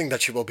announcing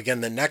that she will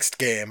begin the next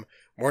game,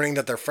 warning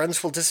that their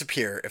friends will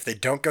disappear if they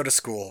don't go to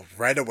school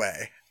right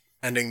away,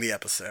 ending the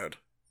episode.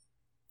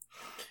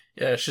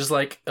 Yeah, she's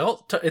like,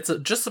 oh, it's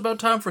just about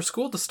time for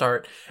school to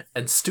start,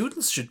 and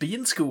students should be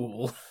in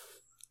school.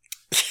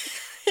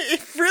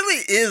 It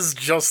really is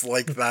just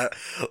like that.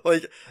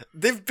 Like,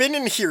 they've been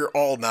in here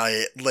all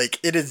night. Like,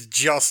 it is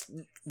just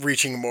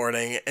reaching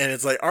morning, and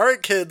it's like,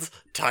 alright kids,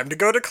 time to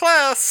go to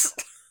class!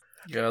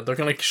 Yeah, they're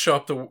gonna show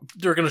up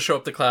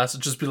to class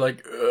and just be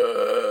like,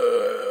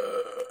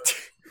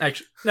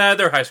 Actually, nah,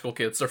 they're high school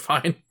kids, they're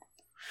fine.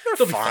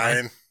 They'll be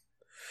fine.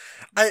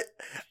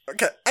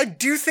 I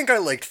do think I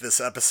liked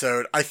this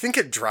episode. I think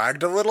it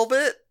dragged a little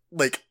bit,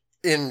 like,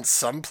 in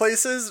some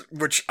places,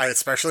 which I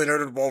especially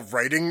noted while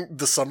writing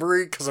the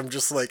summary, because I'm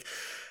just like,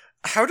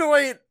 how do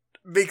I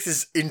make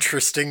this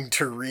interesting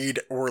to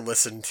read or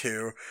listen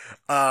to?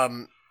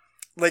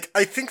 Like,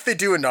 I think they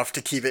do enough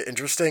to keep it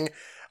interesting.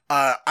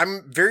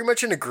 I'm very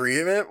much in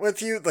agreement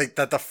with you, like,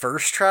 that the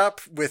first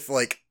trap with,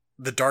 like,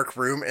 the dark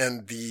room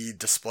and the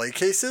display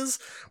cases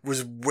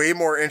was way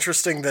more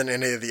interesting than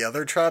any of the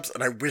other traps,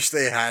 and I wish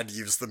they had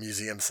used the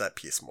museum set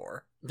piece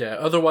more. Yeah,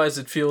 otherwise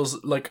it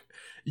feels like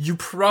you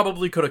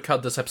probably could have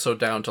cut this episode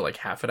down to, like,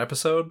 half an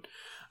episode,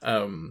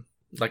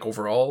 like,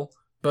 overall.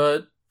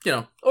 But, you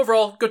know,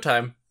 overall, good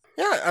time.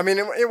 Yeah, I mean,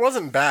 it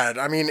wasn't bad.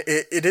 I mean,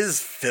 it is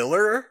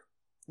filler,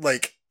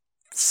 like,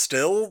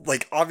 still.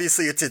 Like,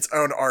 obviously it's its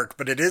own arc,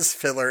 but it is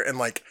filler, and,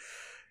 like,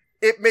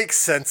 it makes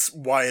sense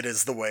why it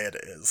is the way it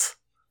is.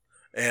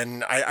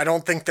 And I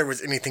don't think there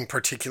was anything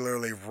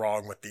particularly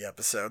wrong with the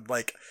episode.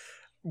 Like,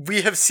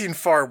 we have seen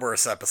far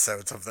worse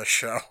episodes of this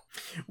show.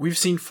 We've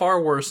seen far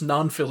worse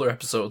non-filler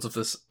episodes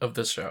of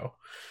this show.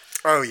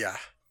 Oh, yeah.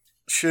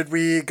 Should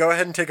we go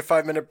ahead and take a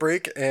 5-minute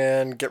break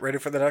and get ready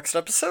for the next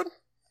episode?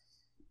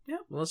 Yeah,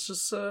 let's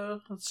just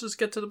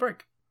get to the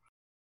break.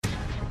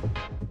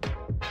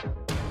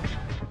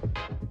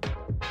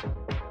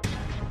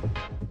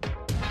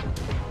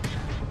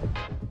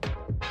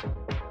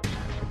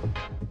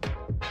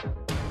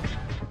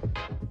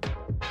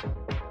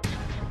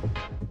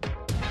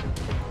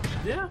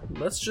 Yeah,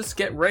 let's just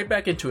get right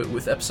back into it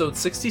with episode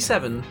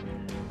 67,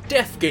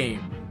 Death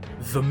Game,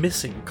 The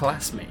Missing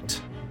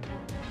Classmate.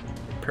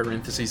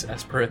 Parentheses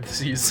as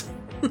parentheses.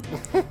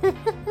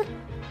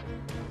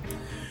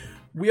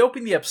 We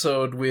open the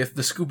episode with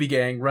the Scooby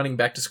Gang running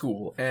back to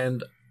school,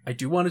 and I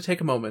do want to take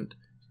a moment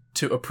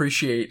to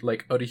appreciate,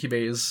 like,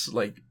 Orihime's,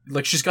 like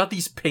she's got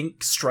these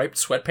pink striped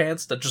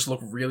sweatpants that just look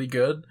really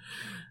good,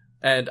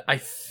 and I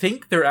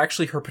think they're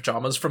actually her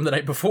pajamas from the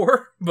night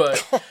before,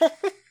 but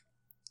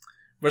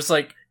it's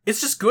like,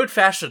 it's just good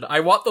fashion. I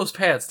want those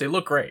pants. They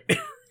look great.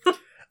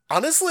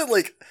 Honestly,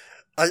 like,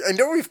 I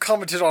know we've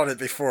commented on it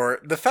before.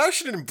 The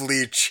fashion in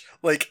Bleach,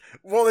 like,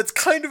 well, it's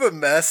kind of a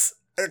mess.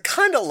 I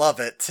kind of love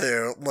it,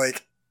 too.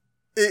 Like,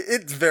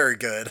 it's very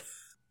good.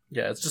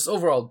 Yeah, it's just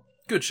overall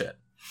good shit.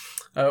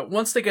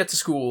 Once they get to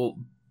school,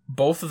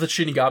 both of the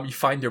Shinigami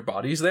find their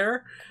bodies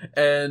there,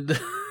 and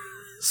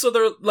so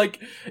they're, like,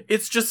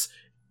 it's just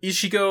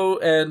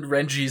Ichigo and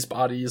Renji's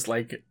bodies,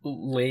 like,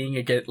 laying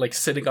against, like,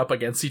 sitting up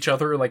against each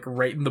other, like,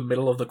 right in the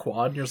middle of the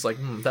quad, and you're just like,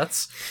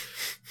 that's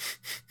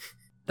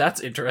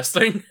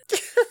interesting.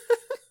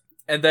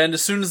 And then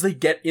as soon as they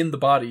get in the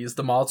bodies,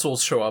 the Mod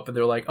Souls show up, and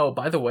they're like, oh,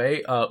 by the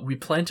way, we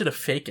planted a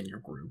fake in your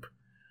group.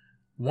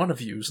 One of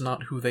you's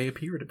not who they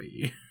appear to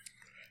be.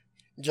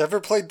 You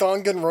ever play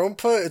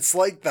Danganronpa? It's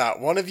like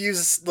that. One of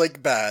you's,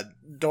 like, bad.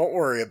 Don't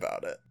worry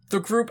about it. The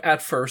group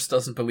at first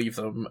doesn't believe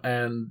them,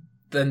 and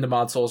then the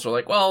Mod Souls are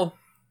like, well,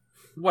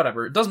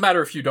 whatever. It doesn't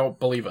matter if you don't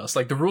believe us.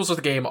 Like, the rules of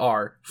the game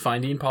are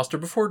find the imposter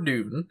before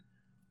noon.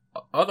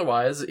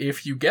 Otherwise,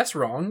 if you guess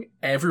wrong,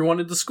 everyone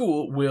in the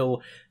school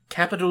will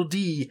capital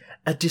D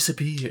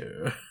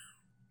disappear.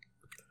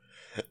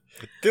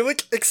 They,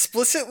 like,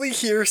 explicitly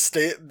here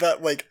state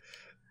that, like,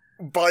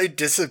 by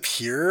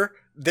disappear,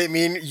 they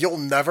mean you'll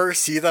never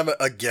see them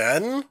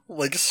again?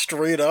 Like,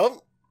 straight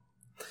up?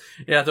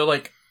 Yeah, they're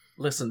like,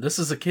 listen, this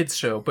is a kid's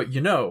show, but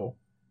you know,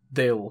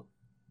 they'll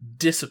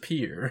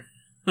disappear.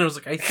 And I was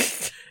like,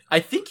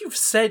 I think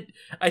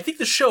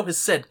the show has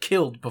said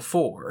killed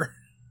before.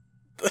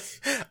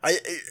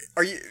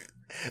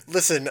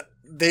 Listen,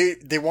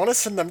 they want to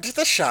send them to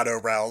the Shadow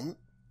Realm,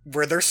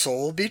 where their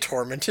soul will be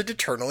tormented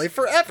eternally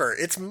forever.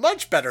 It's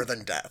much better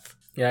than death.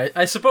 Yeah,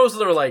 I suppose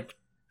they're like,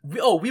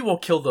 we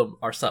won't kill them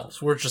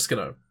ourselves. We're just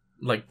gonna,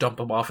 like, dump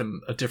them off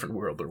in a different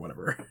world or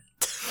whatever.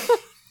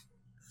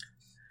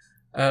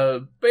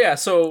 But yeah,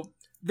 so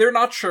they're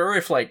not sure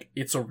if, like,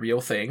 it's a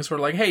real thing. So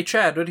we're like, hey,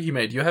 Chad, what did he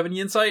make? Do you have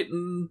any insight?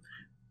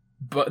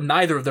 But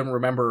neither of them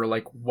remember,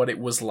 like, what it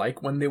was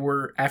like when they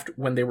were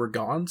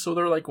gone. So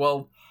they're like,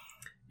 well,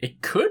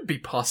 it could be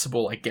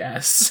possible, I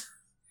guess.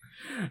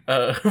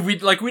 We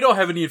don't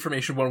have any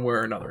information one way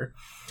or another.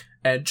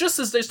 And just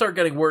as they start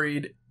getting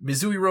worried,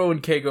 Mizuhiro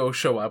and Keigo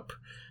show up,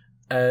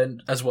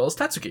 and as well as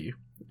Tatsuki.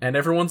 And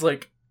everyone's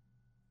like,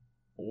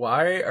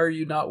 why are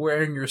you not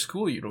wearing your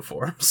school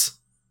uniforms?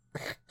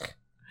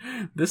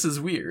 This is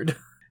weird.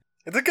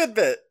 It's a good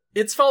bit.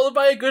 It's followed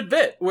by a good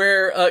bit,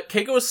 where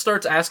Keigo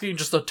starts asking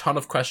just a ton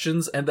of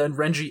questions, and then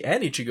Renji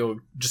and Ichigo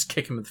just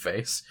kick him in the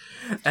face.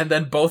 And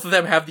then both of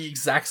them have the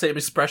exact same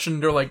expression,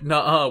 and they're like,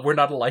 nuh-uh, we're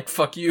not alike,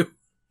 fuck you.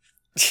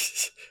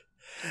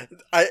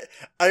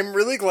 I'm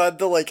really glad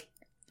the, like,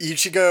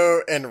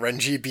 Ichigo and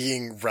Renji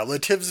being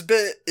relatives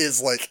bit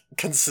is, like,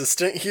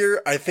 consistent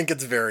here. I think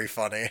it's very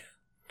funny.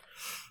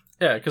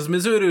 Yeah, because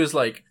Mizuru is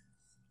like,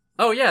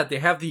 oh yeah, they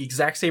have the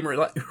exact same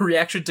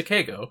reaction to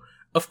Keigo.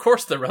 Of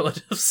course they're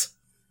relatives.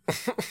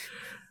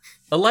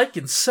 Alike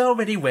in so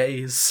many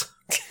ways.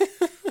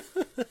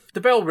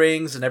 The bell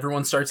rings and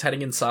everyone starts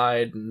heading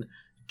inside, and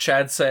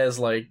Chad says,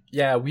 like,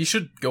 yeah, we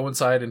should go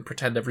inside and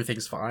pretend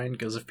everything's fine,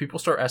 because if people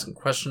start asking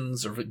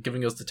questions or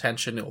giving us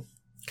detention, it'll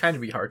kind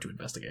of be hard to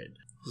investigate.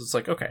 So it's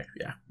like, okay,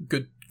 yeah,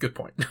 good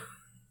point.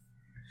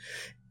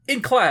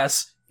 In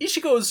class,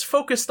 Ichigo is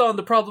focused on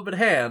the problem at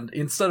hand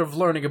instead of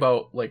learning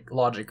about, like,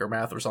 logic or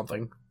math or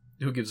something.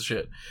 Who gives a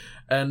shit?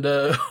 And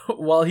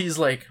while he's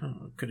like,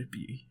 could it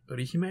be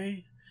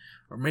Orihime?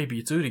 Or maybe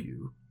it's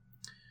Uryu.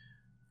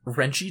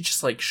 Renji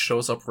just, like,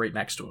 shows up right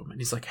next to him,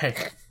 and he's like,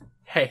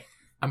 hey,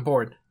 I'm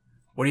bored.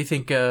 What do you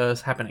think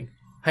is happening?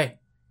 Hey.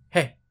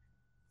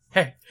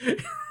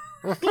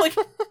 Like,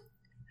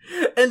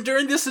 and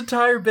during this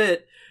entire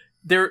bit,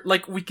 there,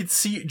 like, we could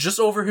see, just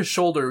over his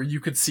shoulder, you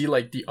could see,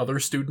 like, the other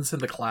students in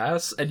the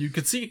class, and you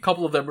could see a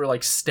couple of them were,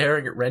 like,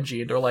 staring at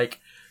Renji, and they're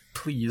like,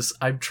 please,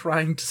 I'm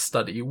trying to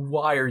study.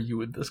 Why are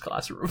you in this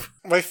classroom?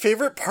 My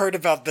favorite part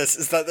about this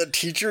is that the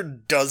teacher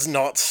does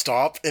not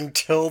stop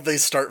until they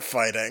start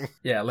fighting.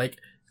 Yeah, like,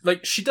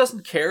 like, she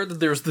doesn't care that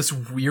there's this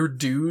weird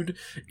dude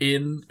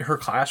in her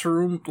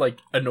classroom, like,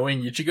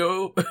 annoying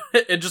Ichigo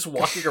and just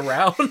walking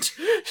around.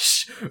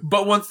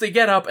 But once they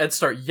get up and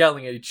start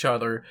yelling at each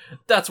other,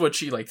 that's when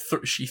she, like,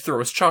 she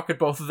throws chalk at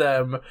both of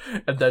them,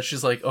 and then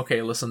she's like,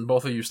 okay, listen,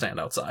 both of you stand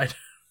outside.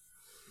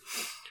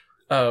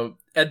 And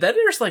then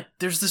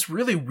there's this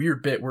really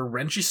weird bit where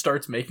Renji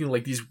starts making,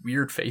 like, these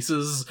weird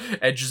faces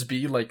and just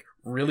being, like,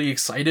 really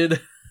excited,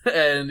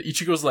 and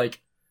Ichigo's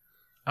like,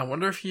 I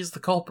wonder if he's the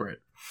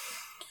culprit.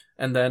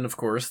 And then, of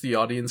course, the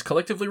audience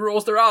collectively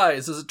rolls their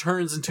eyes as it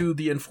turns into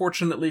the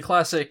unfortunately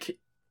classic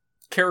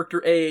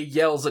character A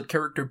yells at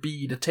character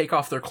B to take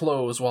off their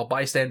clothes while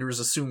bystanders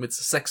assume it's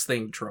a sex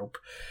thing trope,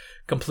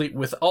 complete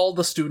with all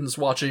the students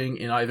watching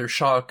in either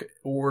shock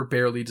or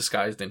barely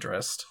disguised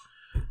interest.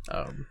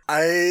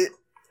 I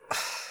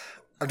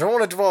don't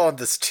want to dwell on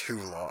this too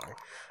long.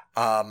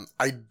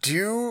 I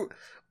do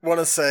want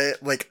to say,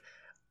 like,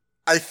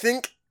 I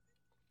think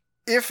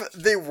if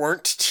they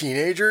weren't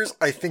teenagers,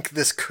 I think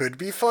this could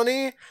be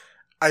funny.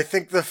 I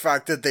think the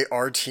fact that they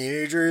are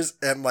teenagers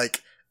and,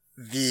 like,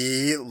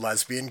 the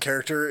lesbian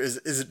character is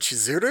it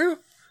Chizuru?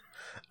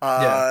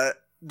 Yeah.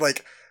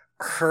 Like,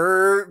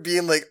 her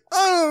being like,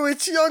 oh,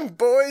 it's young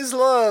boys'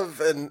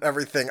 love and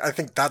everything. I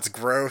think that's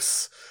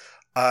gross.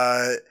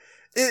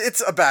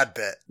 It's a bad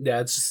bit.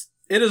 Yeah,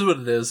 it is what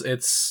it is.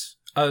 It's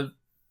a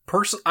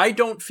I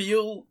don't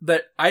feel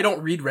that I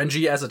don't read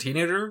Renji as a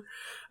teenager.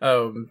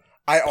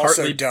 I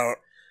also don't.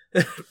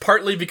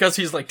 Partly because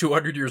he's like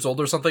 200 years old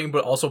or something,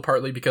 but also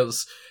partly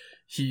because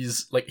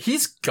he's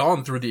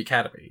gone through the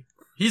academy.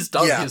 He's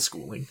done his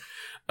schooling.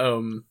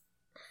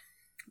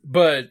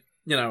 But,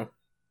 you know,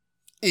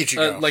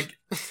 Ichigo. like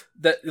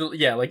that,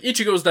 yeah, like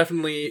Ichigo's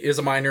definitely is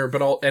a minor,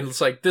 and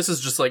it's like, this is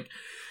just like,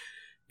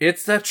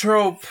 it's that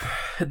trope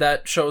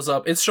that shows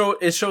up. It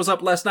shows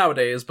up less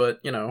nowadays, but,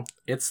 you know,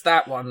 it's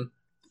that one.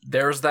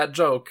 There's that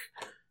joke.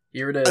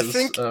 Here it is.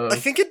 I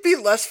think it'd be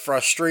less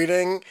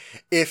frustrating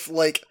if,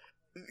 like,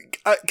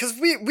 because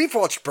we've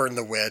watched Burn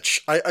the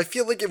Witch. I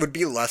feel like it would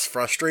be less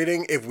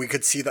frustrating if we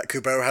could see that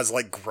Kubo has,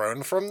 like,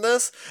 grown from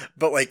this,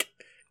 but, like,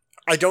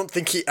 I don't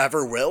think he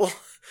ever will,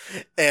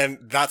 and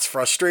that's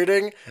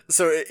frustrating.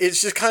 So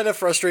it's just kind of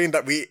frustrating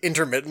that we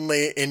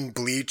intermittently in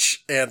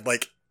Bleach and,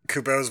 like,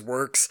 Kubo's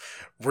works,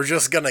 we're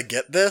just gonna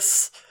get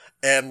this,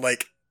 and,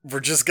 like,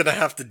 we're just gonna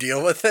have to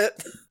deal with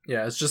it.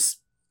 Yeah,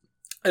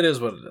 it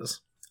is what it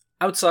is.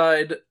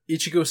 Outside,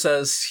 Ichigo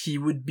says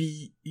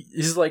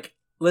he's like,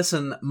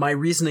 listen, my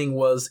reasoning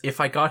was if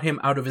I got him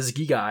out of his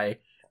Gigai,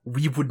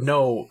 we would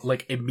know,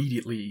 like,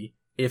 immediately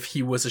if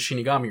he was a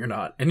Shinigami or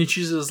not. And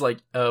Ichigo's like,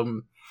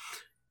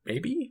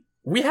 maybe?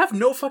 We have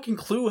no fucking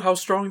clue how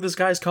strong this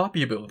guy's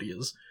copy ability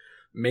is.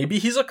 Maybe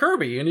he's a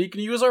Kirby and he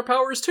can use our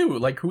powers too.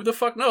 Like, who the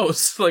fuck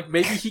knows? Like,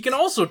 maybe he can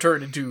also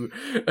turn into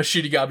a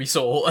Shinigami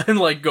soul and,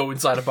 like, go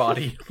inside a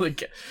body.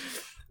 Like,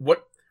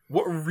 what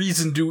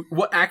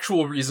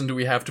actual reason do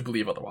we have to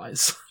believe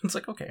otherwise? It's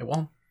like, okay,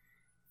 well,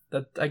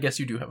 I guess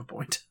you do have a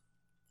point.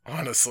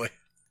 Honestly.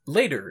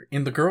 Later,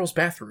 in the girls'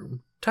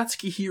 bathroom,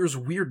 Tatsuki hears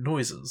weird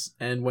noises,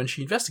 and when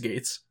she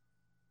investigates,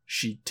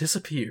 she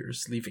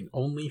disappears, leaving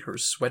only her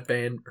sweat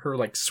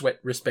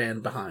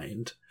wristband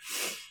behind.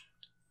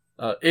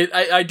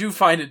 I do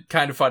find it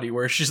kind of funny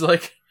where she's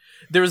like,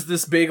 there's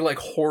this big, like,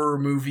 horror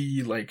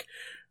movie, like,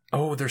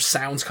 oh, there's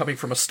sounds coming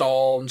from a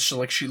stall, and she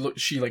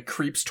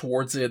creeps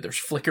towards it, there's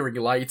flickering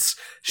lights,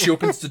 she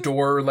opens the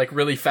door, like,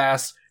 really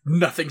fast,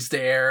 nothing's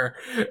there,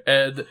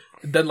 and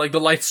then, like, the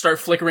lights start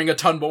flickering a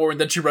ton more,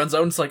 and then she runs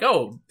out, and it's like,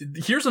 oh,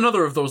 here's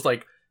another of those,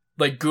 like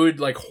good,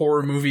 like,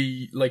 horror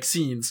movie, like,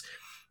 scenes,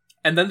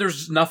 and then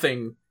there's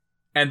nothing,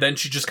 and then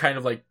she just kind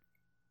of, like,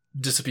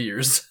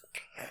 disappears.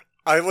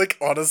 I, like,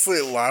 honestly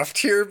laughed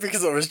here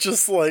because I was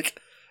just like,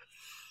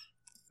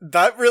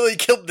 that really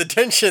killed the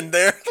tension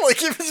there.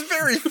 Like, it was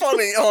very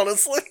funny,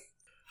 honestly.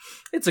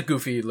 It's a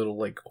goofy little,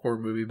 like, horror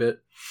movie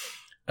bit.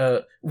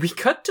 We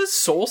cut to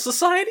Soul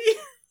Society?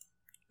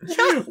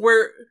 Yeah.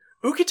 Where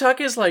Ukitake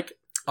is like,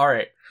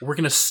 alright, we're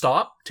gonna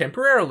stop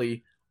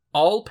temporarily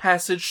all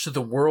passage to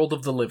the world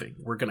of the living.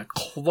 We're gonna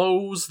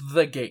close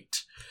the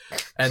gate.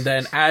 And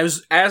then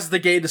as the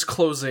gate is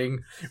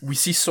closing, we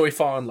see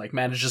Soifon, like,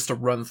 manages to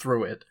run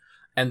through it.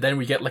 And then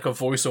we get, like, a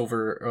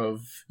voiceover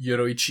of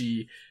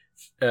Yoroichi,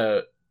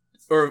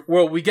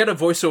 we get a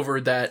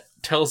voiceover that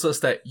tells us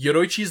that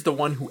Yoroichi is the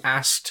one who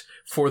asked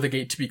for the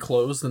gate to be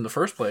closed in the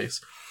first place.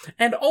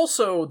 And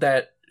also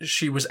that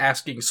she was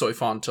asking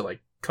Soifon to, like,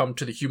 come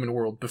to the human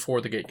world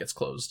before the gate gets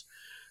closed.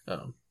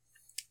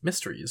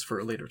 Mysteries for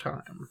a later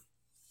time.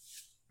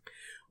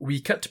 We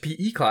cut to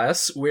PE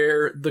class,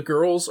 where the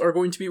girls are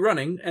going to be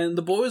running, and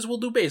the boys will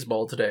do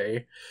baseball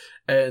today.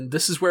 And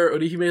this is where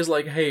Orihime is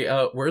like, hey,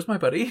 where's my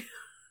buddy?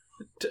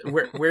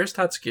 Where's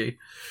Tatsuki?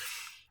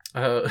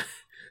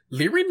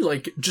 Lirin,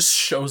 like, just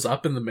shows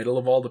up in the middle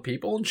of all the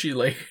people, and she's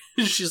like,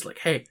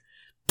 hey,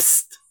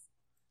 psst,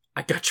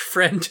 I got your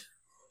friend.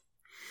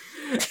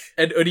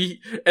 And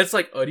it's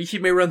like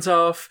Orihime runs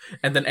off,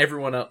 and then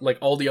everyone, like,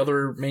 all the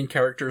other main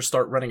characters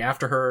start running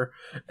after her,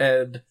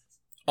 and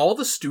all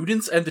the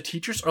students and the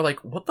teachers are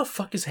like, what the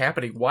fuck is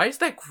happening? Why is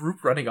that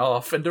group running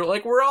off? And they're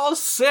like, we're all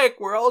sick.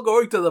 We're all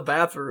going to the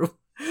bathroom.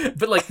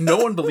 But, like, no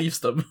one believes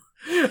them.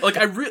 Like,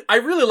 I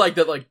really like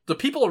that, like, the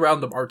people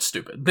around them aren't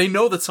stupid. They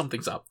know that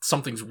something's up.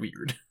 Something's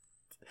weird.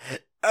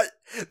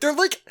 They're,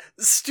 like,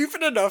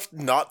 stupid enough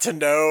not to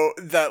know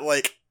that,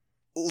 like,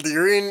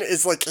 Lyrian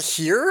is, like,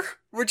 here,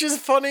 which is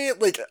funny.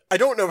 Like, I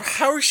don't know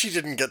how she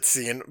didn't get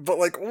seen, but,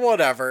 like,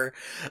 whatever.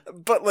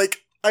 But,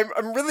 like,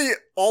 I'm really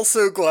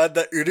also glad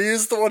that Uri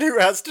is the one who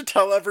has to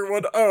tell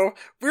everyone, oh,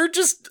 we're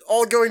just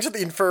all going to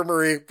the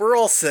infirmary. We're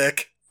all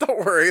sick.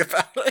 Don't worry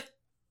about it.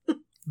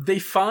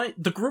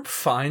 The group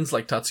finds,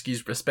 like,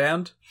 Tatsuki's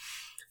wristband,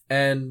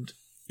 and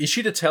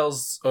Ishida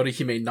tells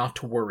Orihime not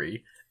to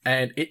worry,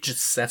 and it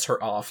just sets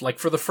her off. Like,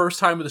 for the first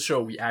time of the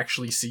show, we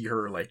actually see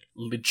her, like,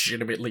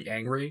 legitimately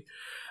angry.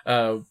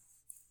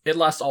 It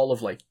lasts all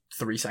of, like,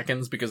 3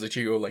 seconds, because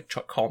Ichigo, like,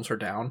 calms her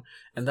down,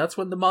 and that's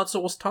when the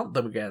Matsuos taunt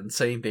them again,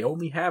 saying they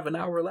only have an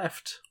hour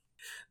left.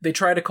 They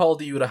try to call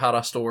the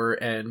Urahara store,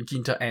 and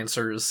Ginta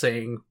answers,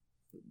 saying,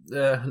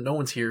 no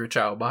one's here,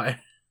 ciao, bye.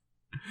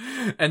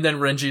 And then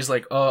Renji's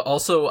like,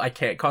 also, I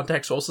can't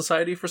contact Soul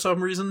Society for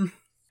some reason.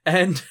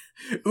 And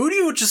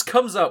Uryu just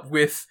comes up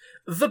with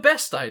the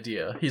best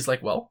idea. He's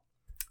like, well,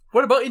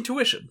 what about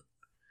intuition?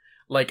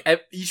 Like,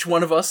 each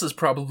one of us has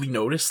probably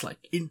noticed,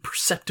 like,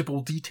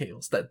 imperceptible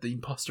details that the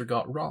imposter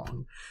got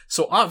wrong.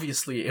 So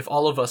obviously, if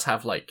all of us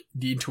have, like,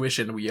 the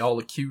intuition, we all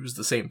accuse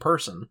the same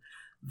person,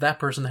 that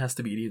person has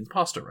to be the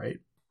imposter, right?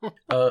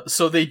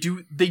 So they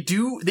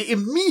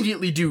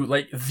immediately do,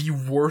 like, the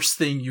worst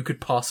thing you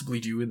could possibly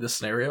do in this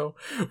scenario,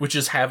 which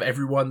is have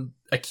everyone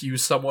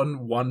accuse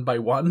someone one by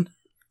one.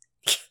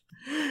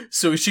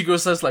 So Ichigo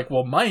says, like,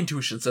 well, my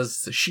intuition says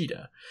it's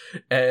Ishida.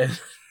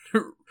 And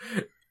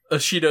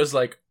Ishida's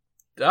like,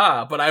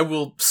 but I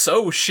will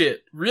sew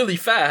shit really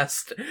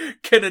fast.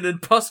 Can an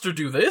imposter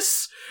do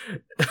this?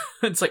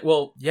 It's like,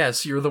 well,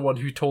 yes, you're the one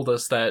who told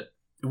us that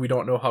we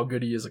don't know how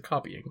good he is at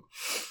copying.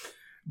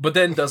 But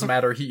then, doesn't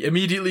matter, he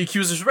immediately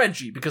accuses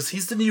Renji, because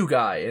he's the new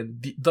guy,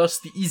 and thus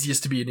the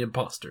easiest to be an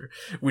imposter.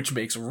 Which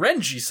makes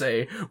Renji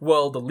say,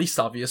 well, the least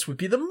obvious would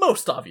be the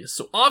most obvious,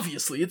 so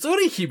obviously it's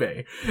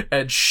Orihime.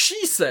 And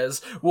she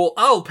says, well,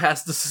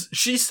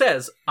 she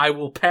says, I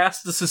will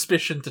pass the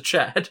suspicion to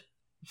Chad.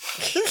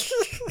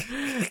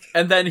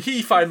 And then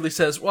he finally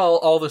says, well,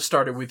 all this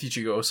started with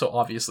Ichigo, so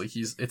obviously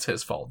it's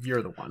his fault,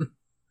 you're the one.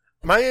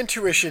 My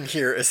intuition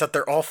here is that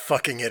they're all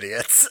fucking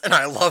idiots, and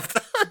I love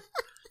that.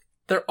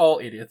 They're all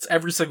idiots,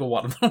 every single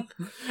one of them.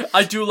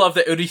 I do love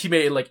that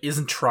Orihime, like,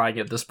 isn't trying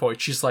at this point.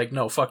 She's like,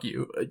 no, fuck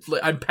you.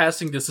 I'm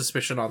passing the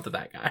suspicion on to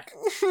that guy.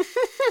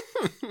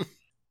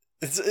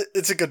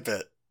 It's a good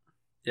bit.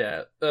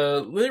 Yeah.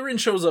 Lyrian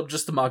shows up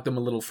just to mock them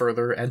a little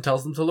further and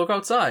tells them to look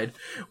outside,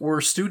 where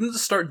students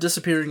start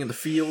disappearing in the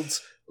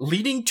fields,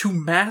 leading to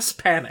mass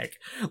panic.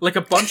 Like,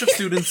 a bunch of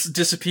students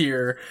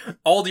disappear.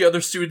 All the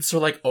other students are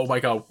like, oh my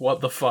god,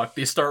 what the fuck?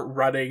 They start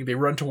running. They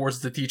run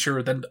towards the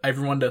teacher. Then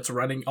everyone that's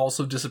running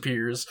also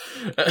disappears.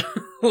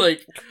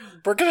 Like,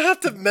 we're gonna have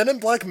to Men in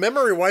Black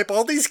memory wipe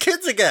all these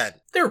kids again.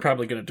 They were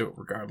probably gonna do it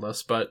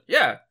regardless. But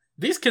yeah,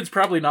 these kids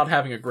probably not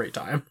having a great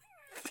time.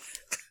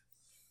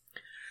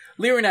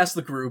 Lyrian asks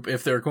the group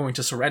if they're going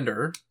to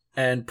surrender,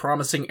 and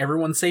promising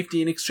everyone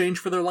safety in exchange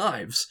for their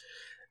lives.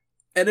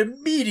 And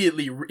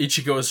immediately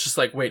Ichigo is just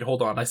like, wait,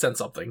 hold on, I sense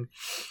something.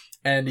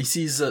 And he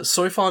sees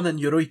Soifon and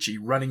Yoroichi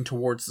running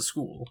towards the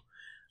school.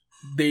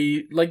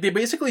 They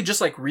basically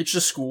just, like, reach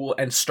the school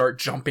and start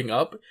jumping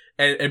up,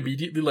 and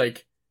immediately,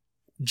 like,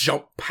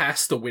 jump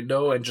past the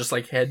window and just,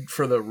 like, head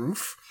for the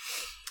roof.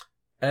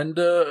 And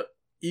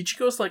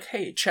Ichigo's like,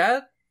 hey,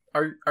 Chad,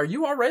 are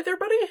you alright there,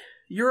 buddy?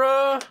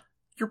 You're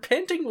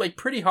panting, like,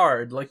 pretty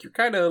hard, like, you're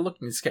kind of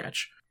looking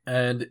sketch.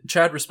 And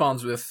Chad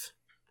responds with,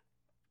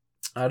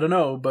 I don't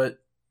know, but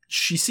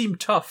she seemed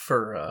tough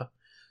for a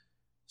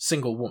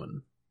single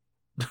woman.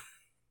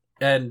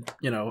 And,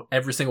 you know,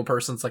 every single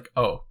person's like,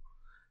 oh,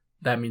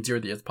 that means you're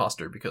the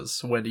imposter,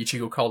 because when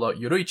Ichigo called out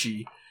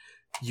Yoroichi,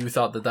 you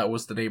thought that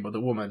was the name of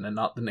the woman and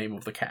not the name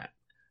of the cat.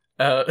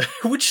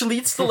 Which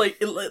leads to, like,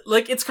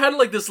 it's kind of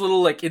like this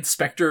little, like,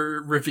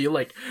 inspector reveal,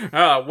 like,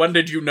 when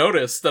did you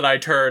notice that I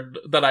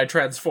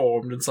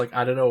transformed? It's like,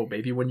 I don't know,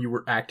 maybe when you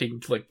were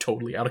acting, like,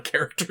 totally out of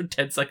character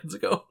 10 seconds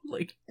ago.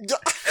 Like,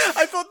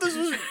 I thought this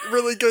was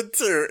really good,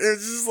 too. It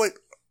was just like,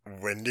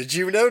 when did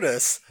you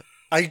notice?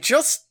 I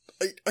just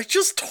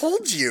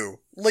told you,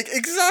 like,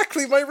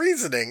 exactly my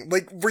reasoning.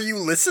 Like, were you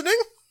listening?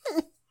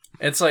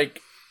 It's like,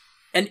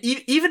 and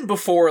even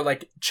before,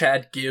 like,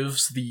 Chad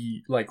gives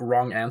the, like,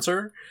 wrong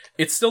answer,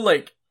 it's still,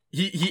 like,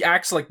 he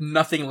acts like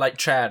nothing like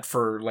Chad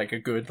for, like, a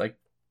good, like,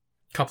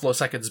 couple of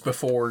seconds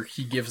before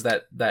he gives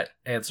that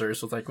answer.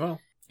 So it's like,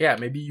 well, yeah,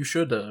 maybe you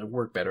should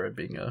work better at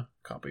being a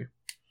copy.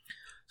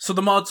 So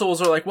the Mod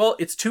Souls are like, well,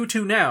 it's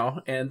 2-2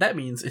 now, and that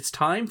means it's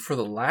time for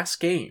the last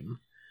game.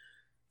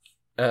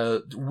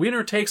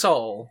 Winner takes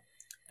all.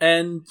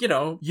 And, you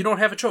know, you don't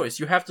have a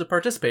choice. You have to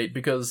participate,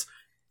 because,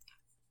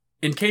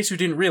 in case you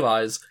didn't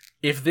realize,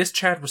 if this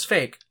chat was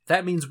fake,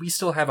 that means we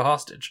still have a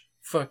hostage.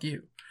 Fuck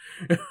you.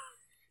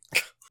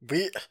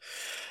 We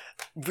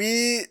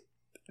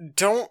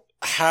don't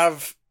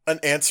have an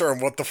answer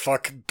on what the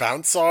fuck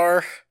bounce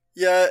are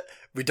yet.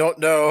 We don't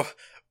know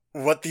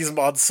what these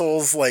mod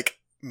souls like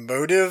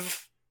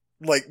motive.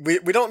 Like we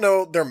don't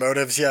know their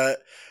motives yet.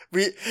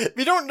 We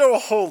don't know a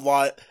whole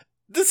lot.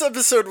 This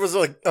episode was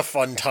like a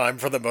fun time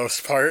for the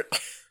most part.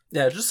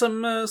 Yeah, just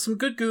some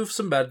good goofs,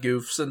 some bad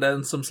goofs, and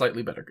then some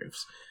slightly better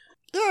goofs.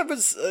 Yeah, it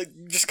was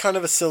just kind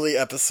of a silly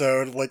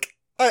episode. Like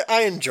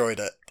I enjoyed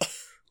it.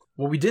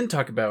 What we didn't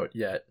talk about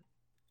yet,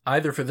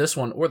 either for this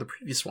one or the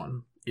previous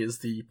one, is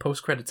the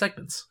post-credit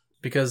segments.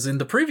 Because in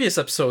the previous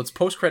episode's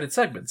post-credit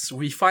segments,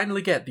 we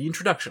finally get the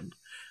introduction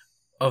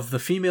of the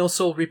Female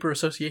Soul Reaper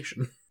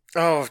Association.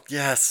 Oh,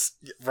 yes,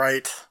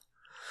 right.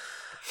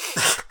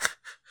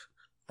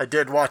 I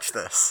did watch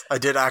this. I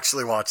did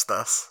actually watch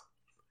this.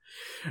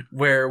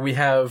 Where we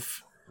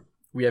have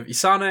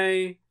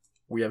Isane,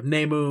 we have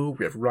Nemu,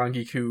 we have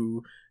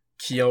Rangiku,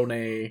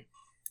 Kione,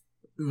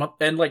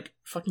 and like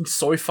fucking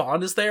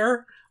Soifan is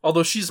there.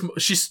 Although she's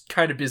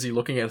kind of busy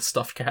looking at a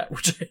stuffed cat,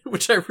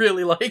 which I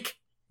really like.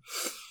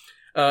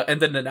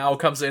 And then Nanao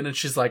comes in and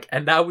she's like,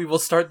 and now we will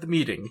start the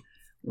meeting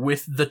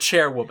with the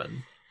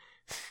chairwoman.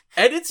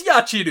 And it's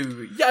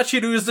Yachiru.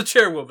 Yachiru is the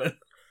chairwoman.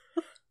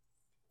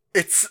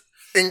 It's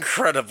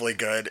incredibly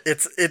good.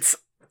 It's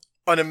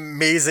an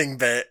amazing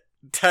bit.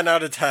 10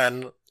 out of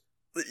 10.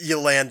 You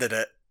landed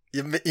it.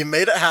 You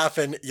made it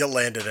happen. You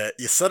landed it.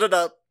 You set it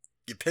up.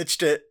 You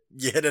pitched it.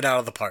 You hit it out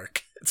of the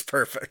park. It's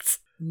perfect.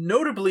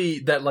 Notably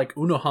that, like,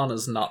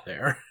 Unohana's not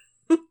there.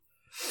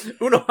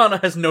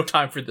 Unohana has no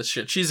time for this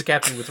shit. She's a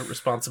captain with her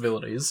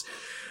responsibilities.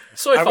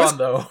 Soifan,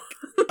 though.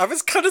 I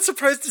was kind of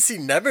surprised to see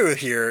Nemu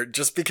here,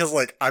 just because,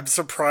 like, I'm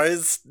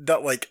surprised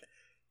that, like,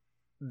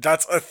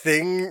 that's a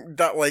thing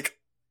that, like,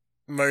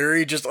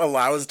 Mayuri just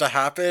allows to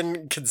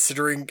happen,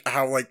 considering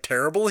how, like,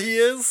 terrible he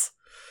is.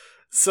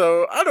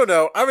 So, I don't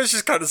know. I was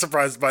just kind of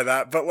surprised by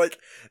that, but, like,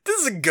 this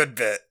is a good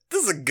bit.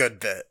 This is a good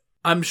bit.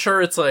 I'm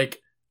sure it's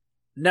like,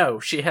 no,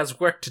 she has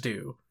work to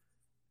do.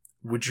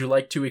 Would you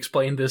like to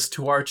explain this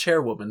to our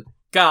chairwoman?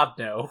 God,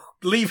 no.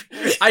 Leave.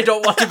 I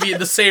don't want to be in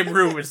the same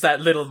room as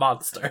that little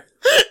monster.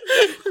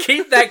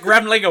 Keep that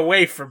gremlin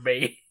away from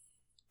me.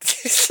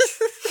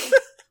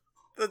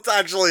 That's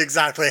actually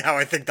exactly how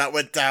I think that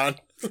went down.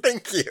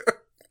 Thank you.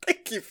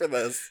 Thank you for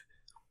this.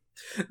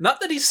 Not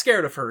that he's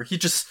scared of her, he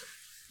just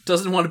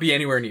doesn't want to be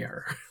anywhere near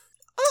her.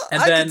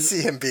 And I can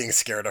see him being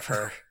scared of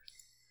her.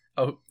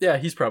 Oh, yeah,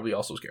 he's probably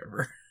also scared of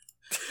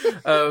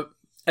her.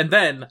 And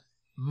then,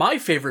 my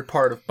favorite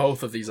part of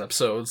both of these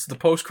episodes, the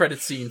post-credit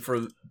scene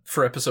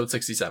for episode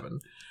 67,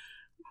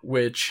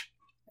 which,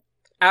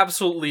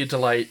 absolutely a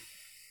delight.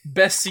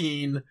 Best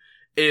scene,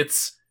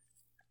 it's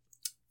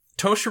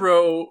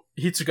Toshiro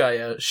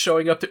Hitsugaya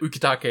showing up to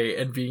Ukitake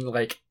and being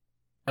like,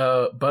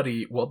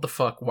 buddy, what the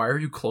fuck? Why are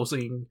you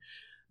closing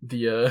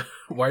the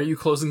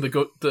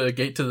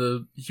gate to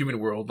the human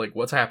world? Like,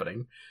 what's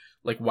happening?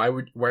 Like, why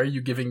are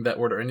you giving that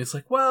order? And it's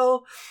like,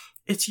 well,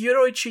 it's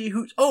Yoroichi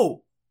who,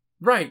 oh,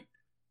 right.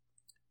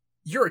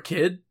 You're a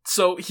kid.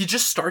 So he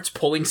just starts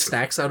pulling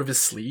snacks out of his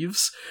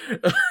sleeves.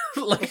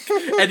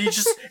 and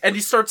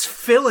he starts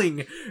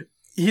filling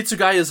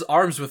Hitsugaya's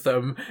arms with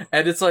them.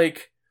 And it's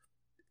like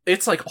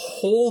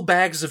whole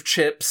bags of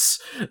chips.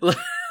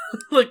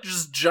 Like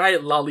just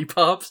giant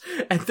lollipops,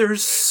 and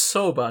there's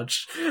so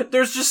much.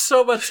 There's just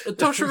so much.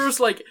 Toshiro's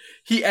like,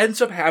 he ends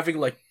up having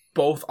like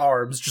both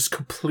arms just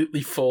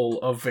completely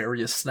full of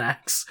various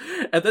snacks,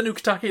 and then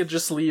Ukitake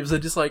just leaves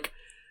and just like,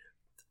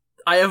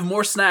 I have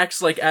more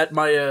snacks like at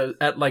my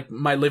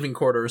living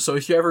quarters. So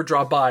if you ever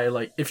drop by,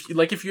 like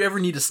if you ever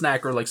need a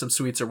snack or like some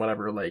sweets or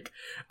whatever, like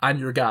I'm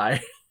your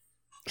guy.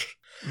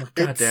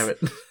 God damn it!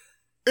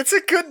 It's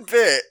a good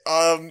bit.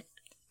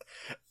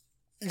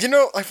 You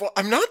know,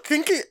 I'm not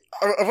thinking.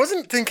 I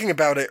wasn't thinking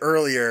about it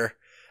earlier,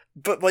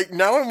 but like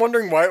now I'm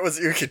wondering why it was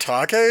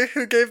Ukitake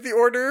who gave the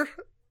order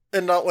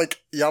and not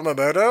like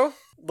Yamamoto,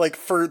 like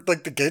for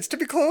like the gates to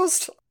be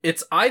closed.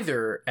 It's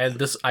either, and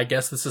this, I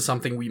guess, this is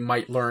something we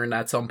might learn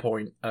at some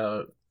point.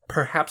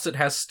 Perhaps it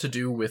has to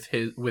do with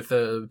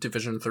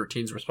Division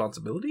 13's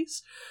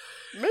responsibilities.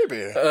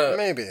 Maybe,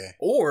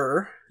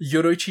 or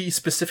Yoroichi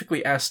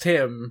specifically asked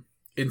him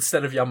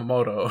instead of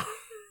Yamamoto.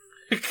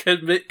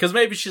 Because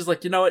maybe she's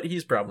like, you know what,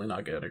 he's probably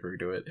not going to agree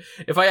to it.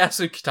 If I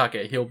ask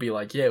Ukitake, he'll be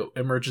like, yo,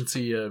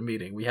 emergency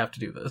meeting, we have to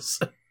do this.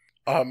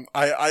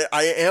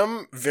 I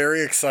am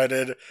very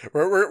excited.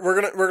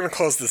 We're gonna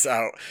close this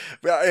out.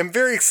 I am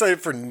very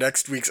excited for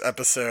next week's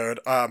episode.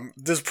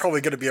 This is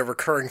probably gonna be a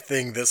recurring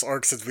thing this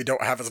arc since we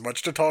don't have as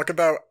much to talk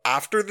about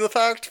after the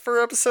fact for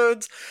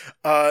episodes.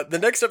 The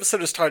next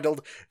episode is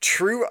titled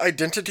 "True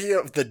Identity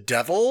of the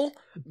Devil: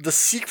 The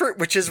Secret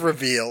Which is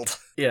Revealed."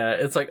 Yeah,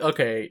 it's like,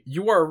 okay,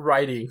 you are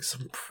writing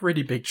some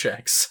pretty big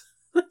checks.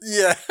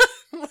 Yeah,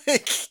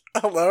 like,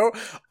 hello.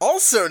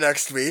 Also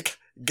next week,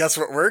 guess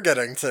what we're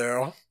getting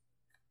to?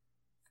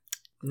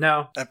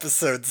 No.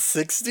 Episode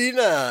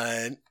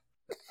 69.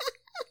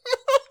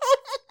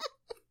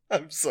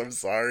 I'm so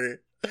sorry.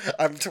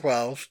 I'm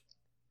 12.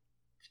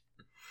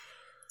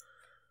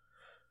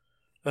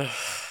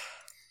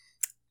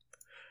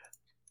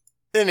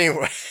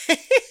 Anyway.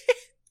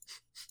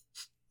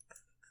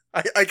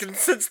 I can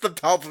sense the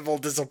palpable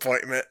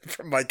disappointment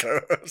from my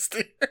co-host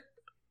here.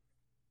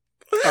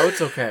 Oh,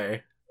 it's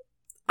okay.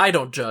 I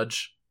don't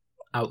judge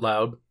out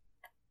loud.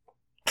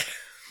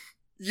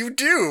 You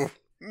do.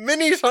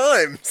 Many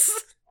times.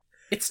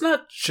 It's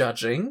not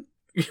judging.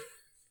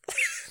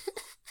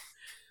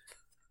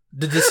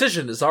 The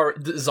decision is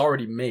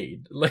already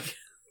made. Like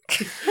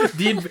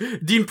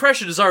the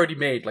impression is already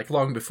made, like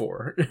long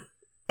before.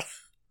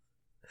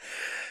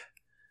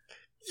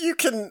 You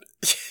can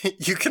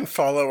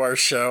follow our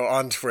show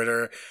on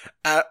Twitter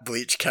at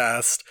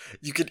BleachCast.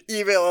 You can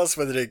email us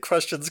with any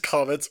questions,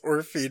 comments,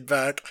 or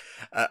feedback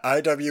at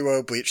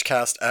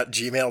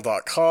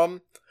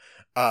iwobleachcast@gmail.com.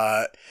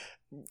 I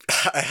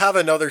have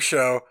another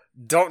show.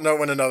 Don't know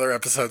when another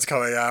episode's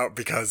coming out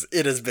because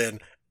it has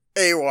been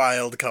a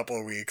wild couple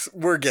of weeks.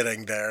 We're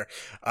getting there.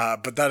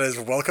 But that is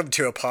Welcome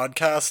to a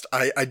Podcast.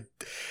 I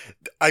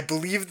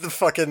believe the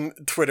fucking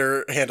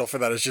Twitter handle for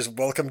that is just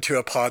Welcome to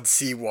a Pod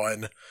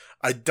C1.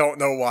 I don't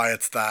know why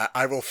it's that.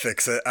 I will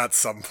fix it at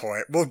some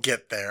point. We'll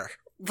get there.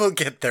 We'll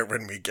get there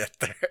when we get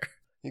there.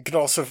 You can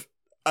also...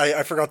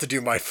 I forgot to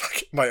do my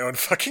own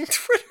fucking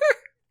Twitter.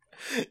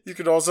 You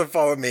can also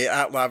follow me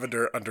at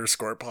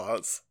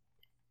lavender_pause.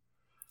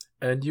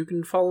 And you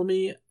can follow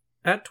me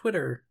at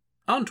Twitter,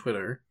 on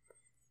Twitter,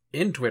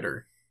 in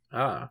Twitter.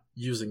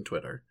 Using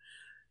Twitter.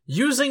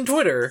 Using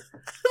Twitter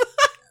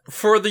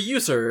for the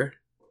user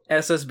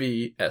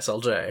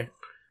SSBSLJ.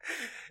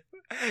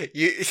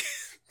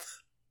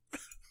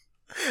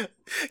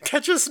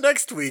 Catch us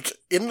next week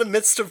in the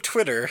midst of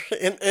Twitter,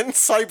 in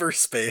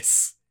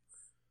cyberspace.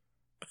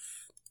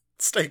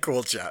 Stay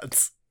cool,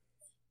 Chads.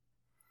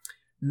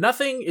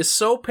 Nothing is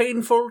so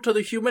painful to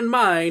the human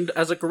mind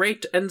as a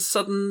great and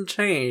sudden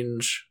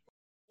change.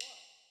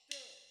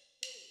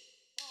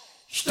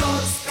 一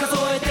つ数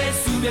えて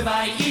進め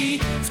ばいい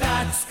二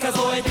つ数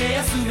えて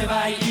休め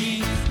ばい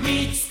い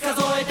三つ数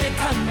えて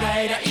考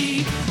えりゃ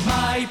いい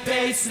マイペ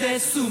ースで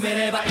進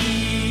めればいい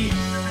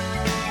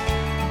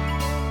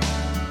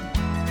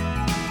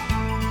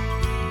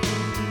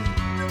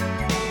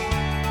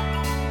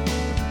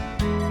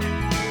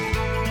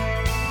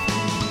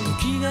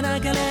時が流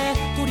れ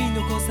取り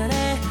残され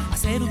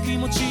焦る気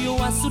持ちを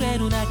忘れ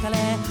る中で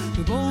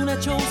無謀な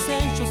挑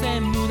戦所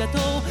詮無駄と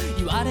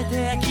言われ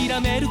て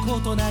諦めるこ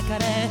となか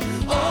れ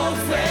Oh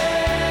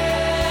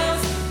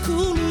friends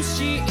苦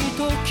しい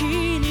時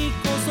に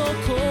こそ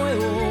声を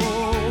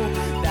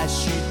出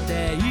し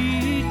てい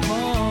こう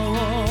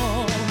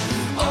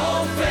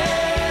Oh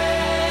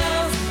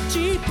friends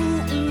自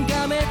分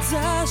が目指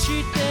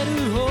して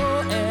る方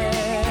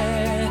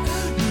へ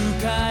向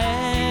かえ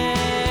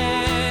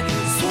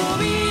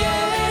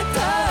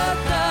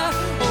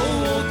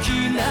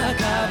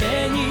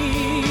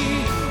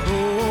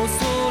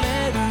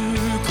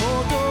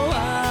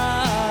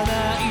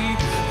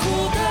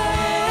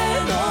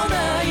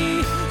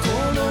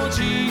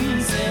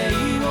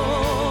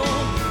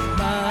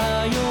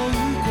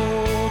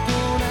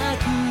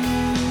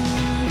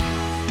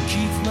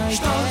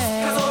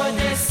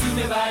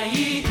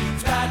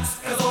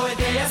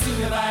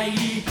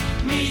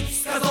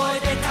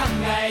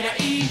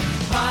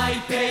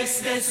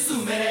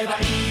進めれば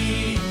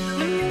いい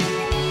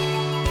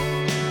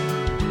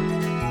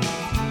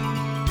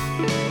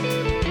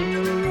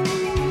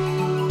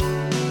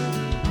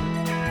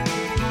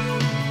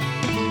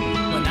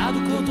学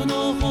ぶこと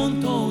の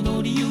本当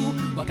の理由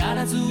分か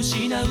らず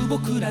失う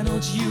僕らの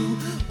自由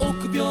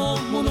臆病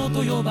者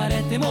と呼ば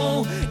れて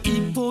も一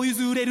歩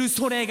譲れる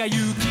それが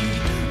勇気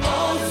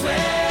Oh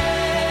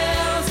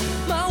friends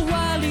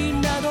周り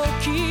など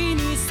気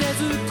にせ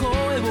ず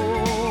声を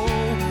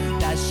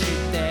出し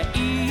てい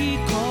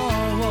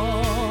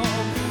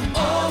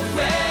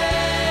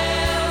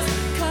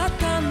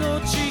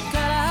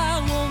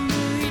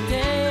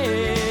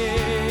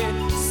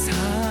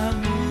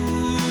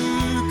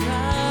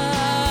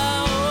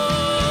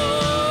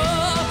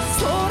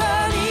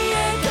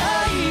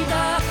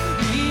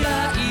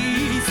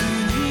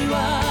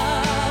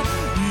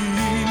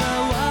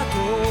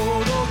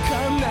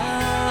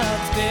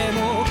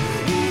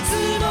つ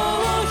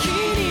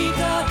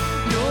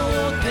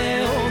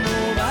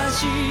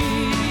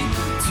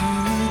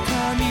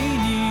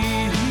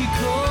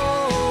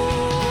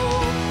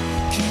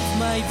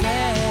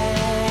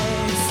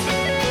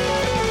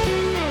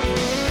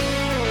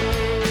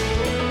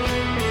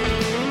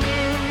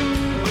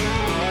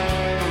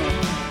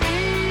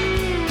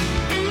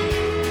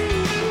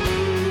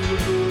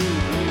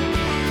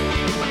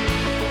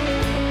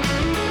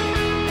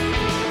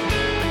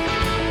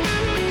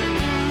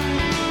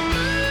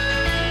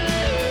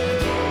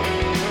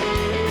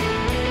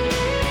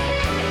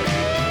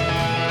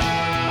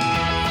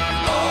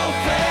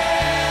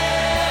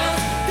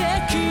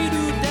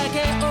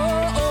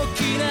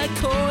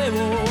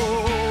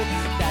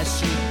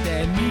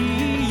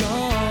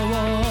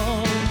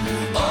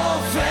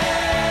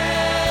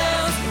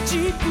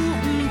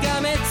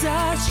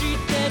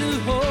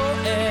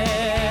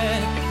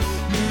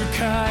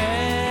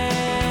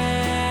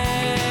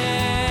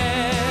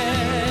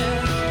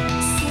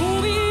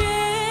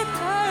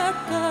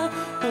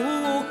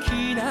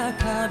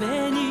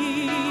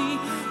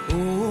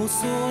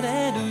恐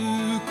れる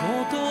こ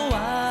と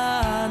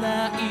は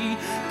ない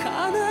叶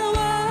わ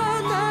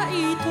な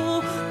い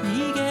と逃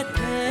げて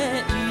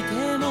いて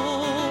も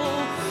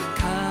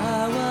代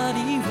わり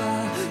は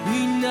い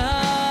な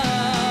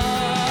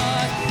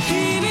い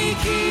響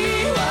き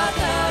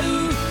渡る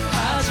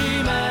始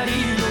まり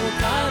の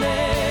鐘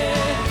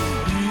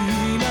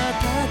今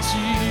立ち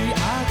上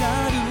が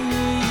る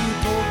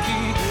時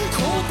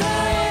答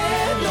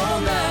えの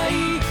ない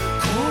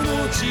この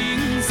人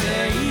生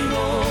を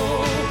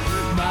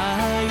迷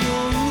う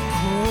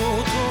こ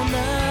とな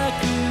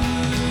く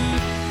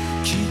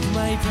Keep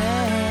my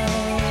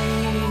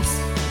pace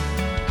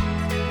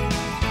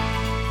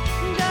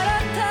だら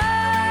だ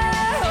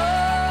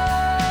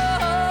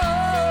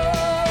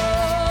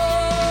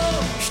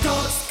一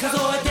つ数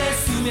えて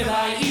進めば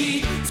い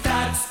い二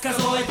つ数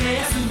えて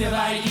休めば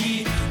いい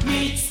三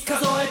つ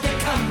数えて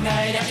考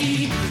えりゃい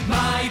いマ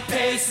イペ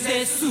ース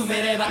で進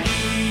めればい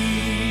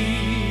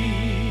い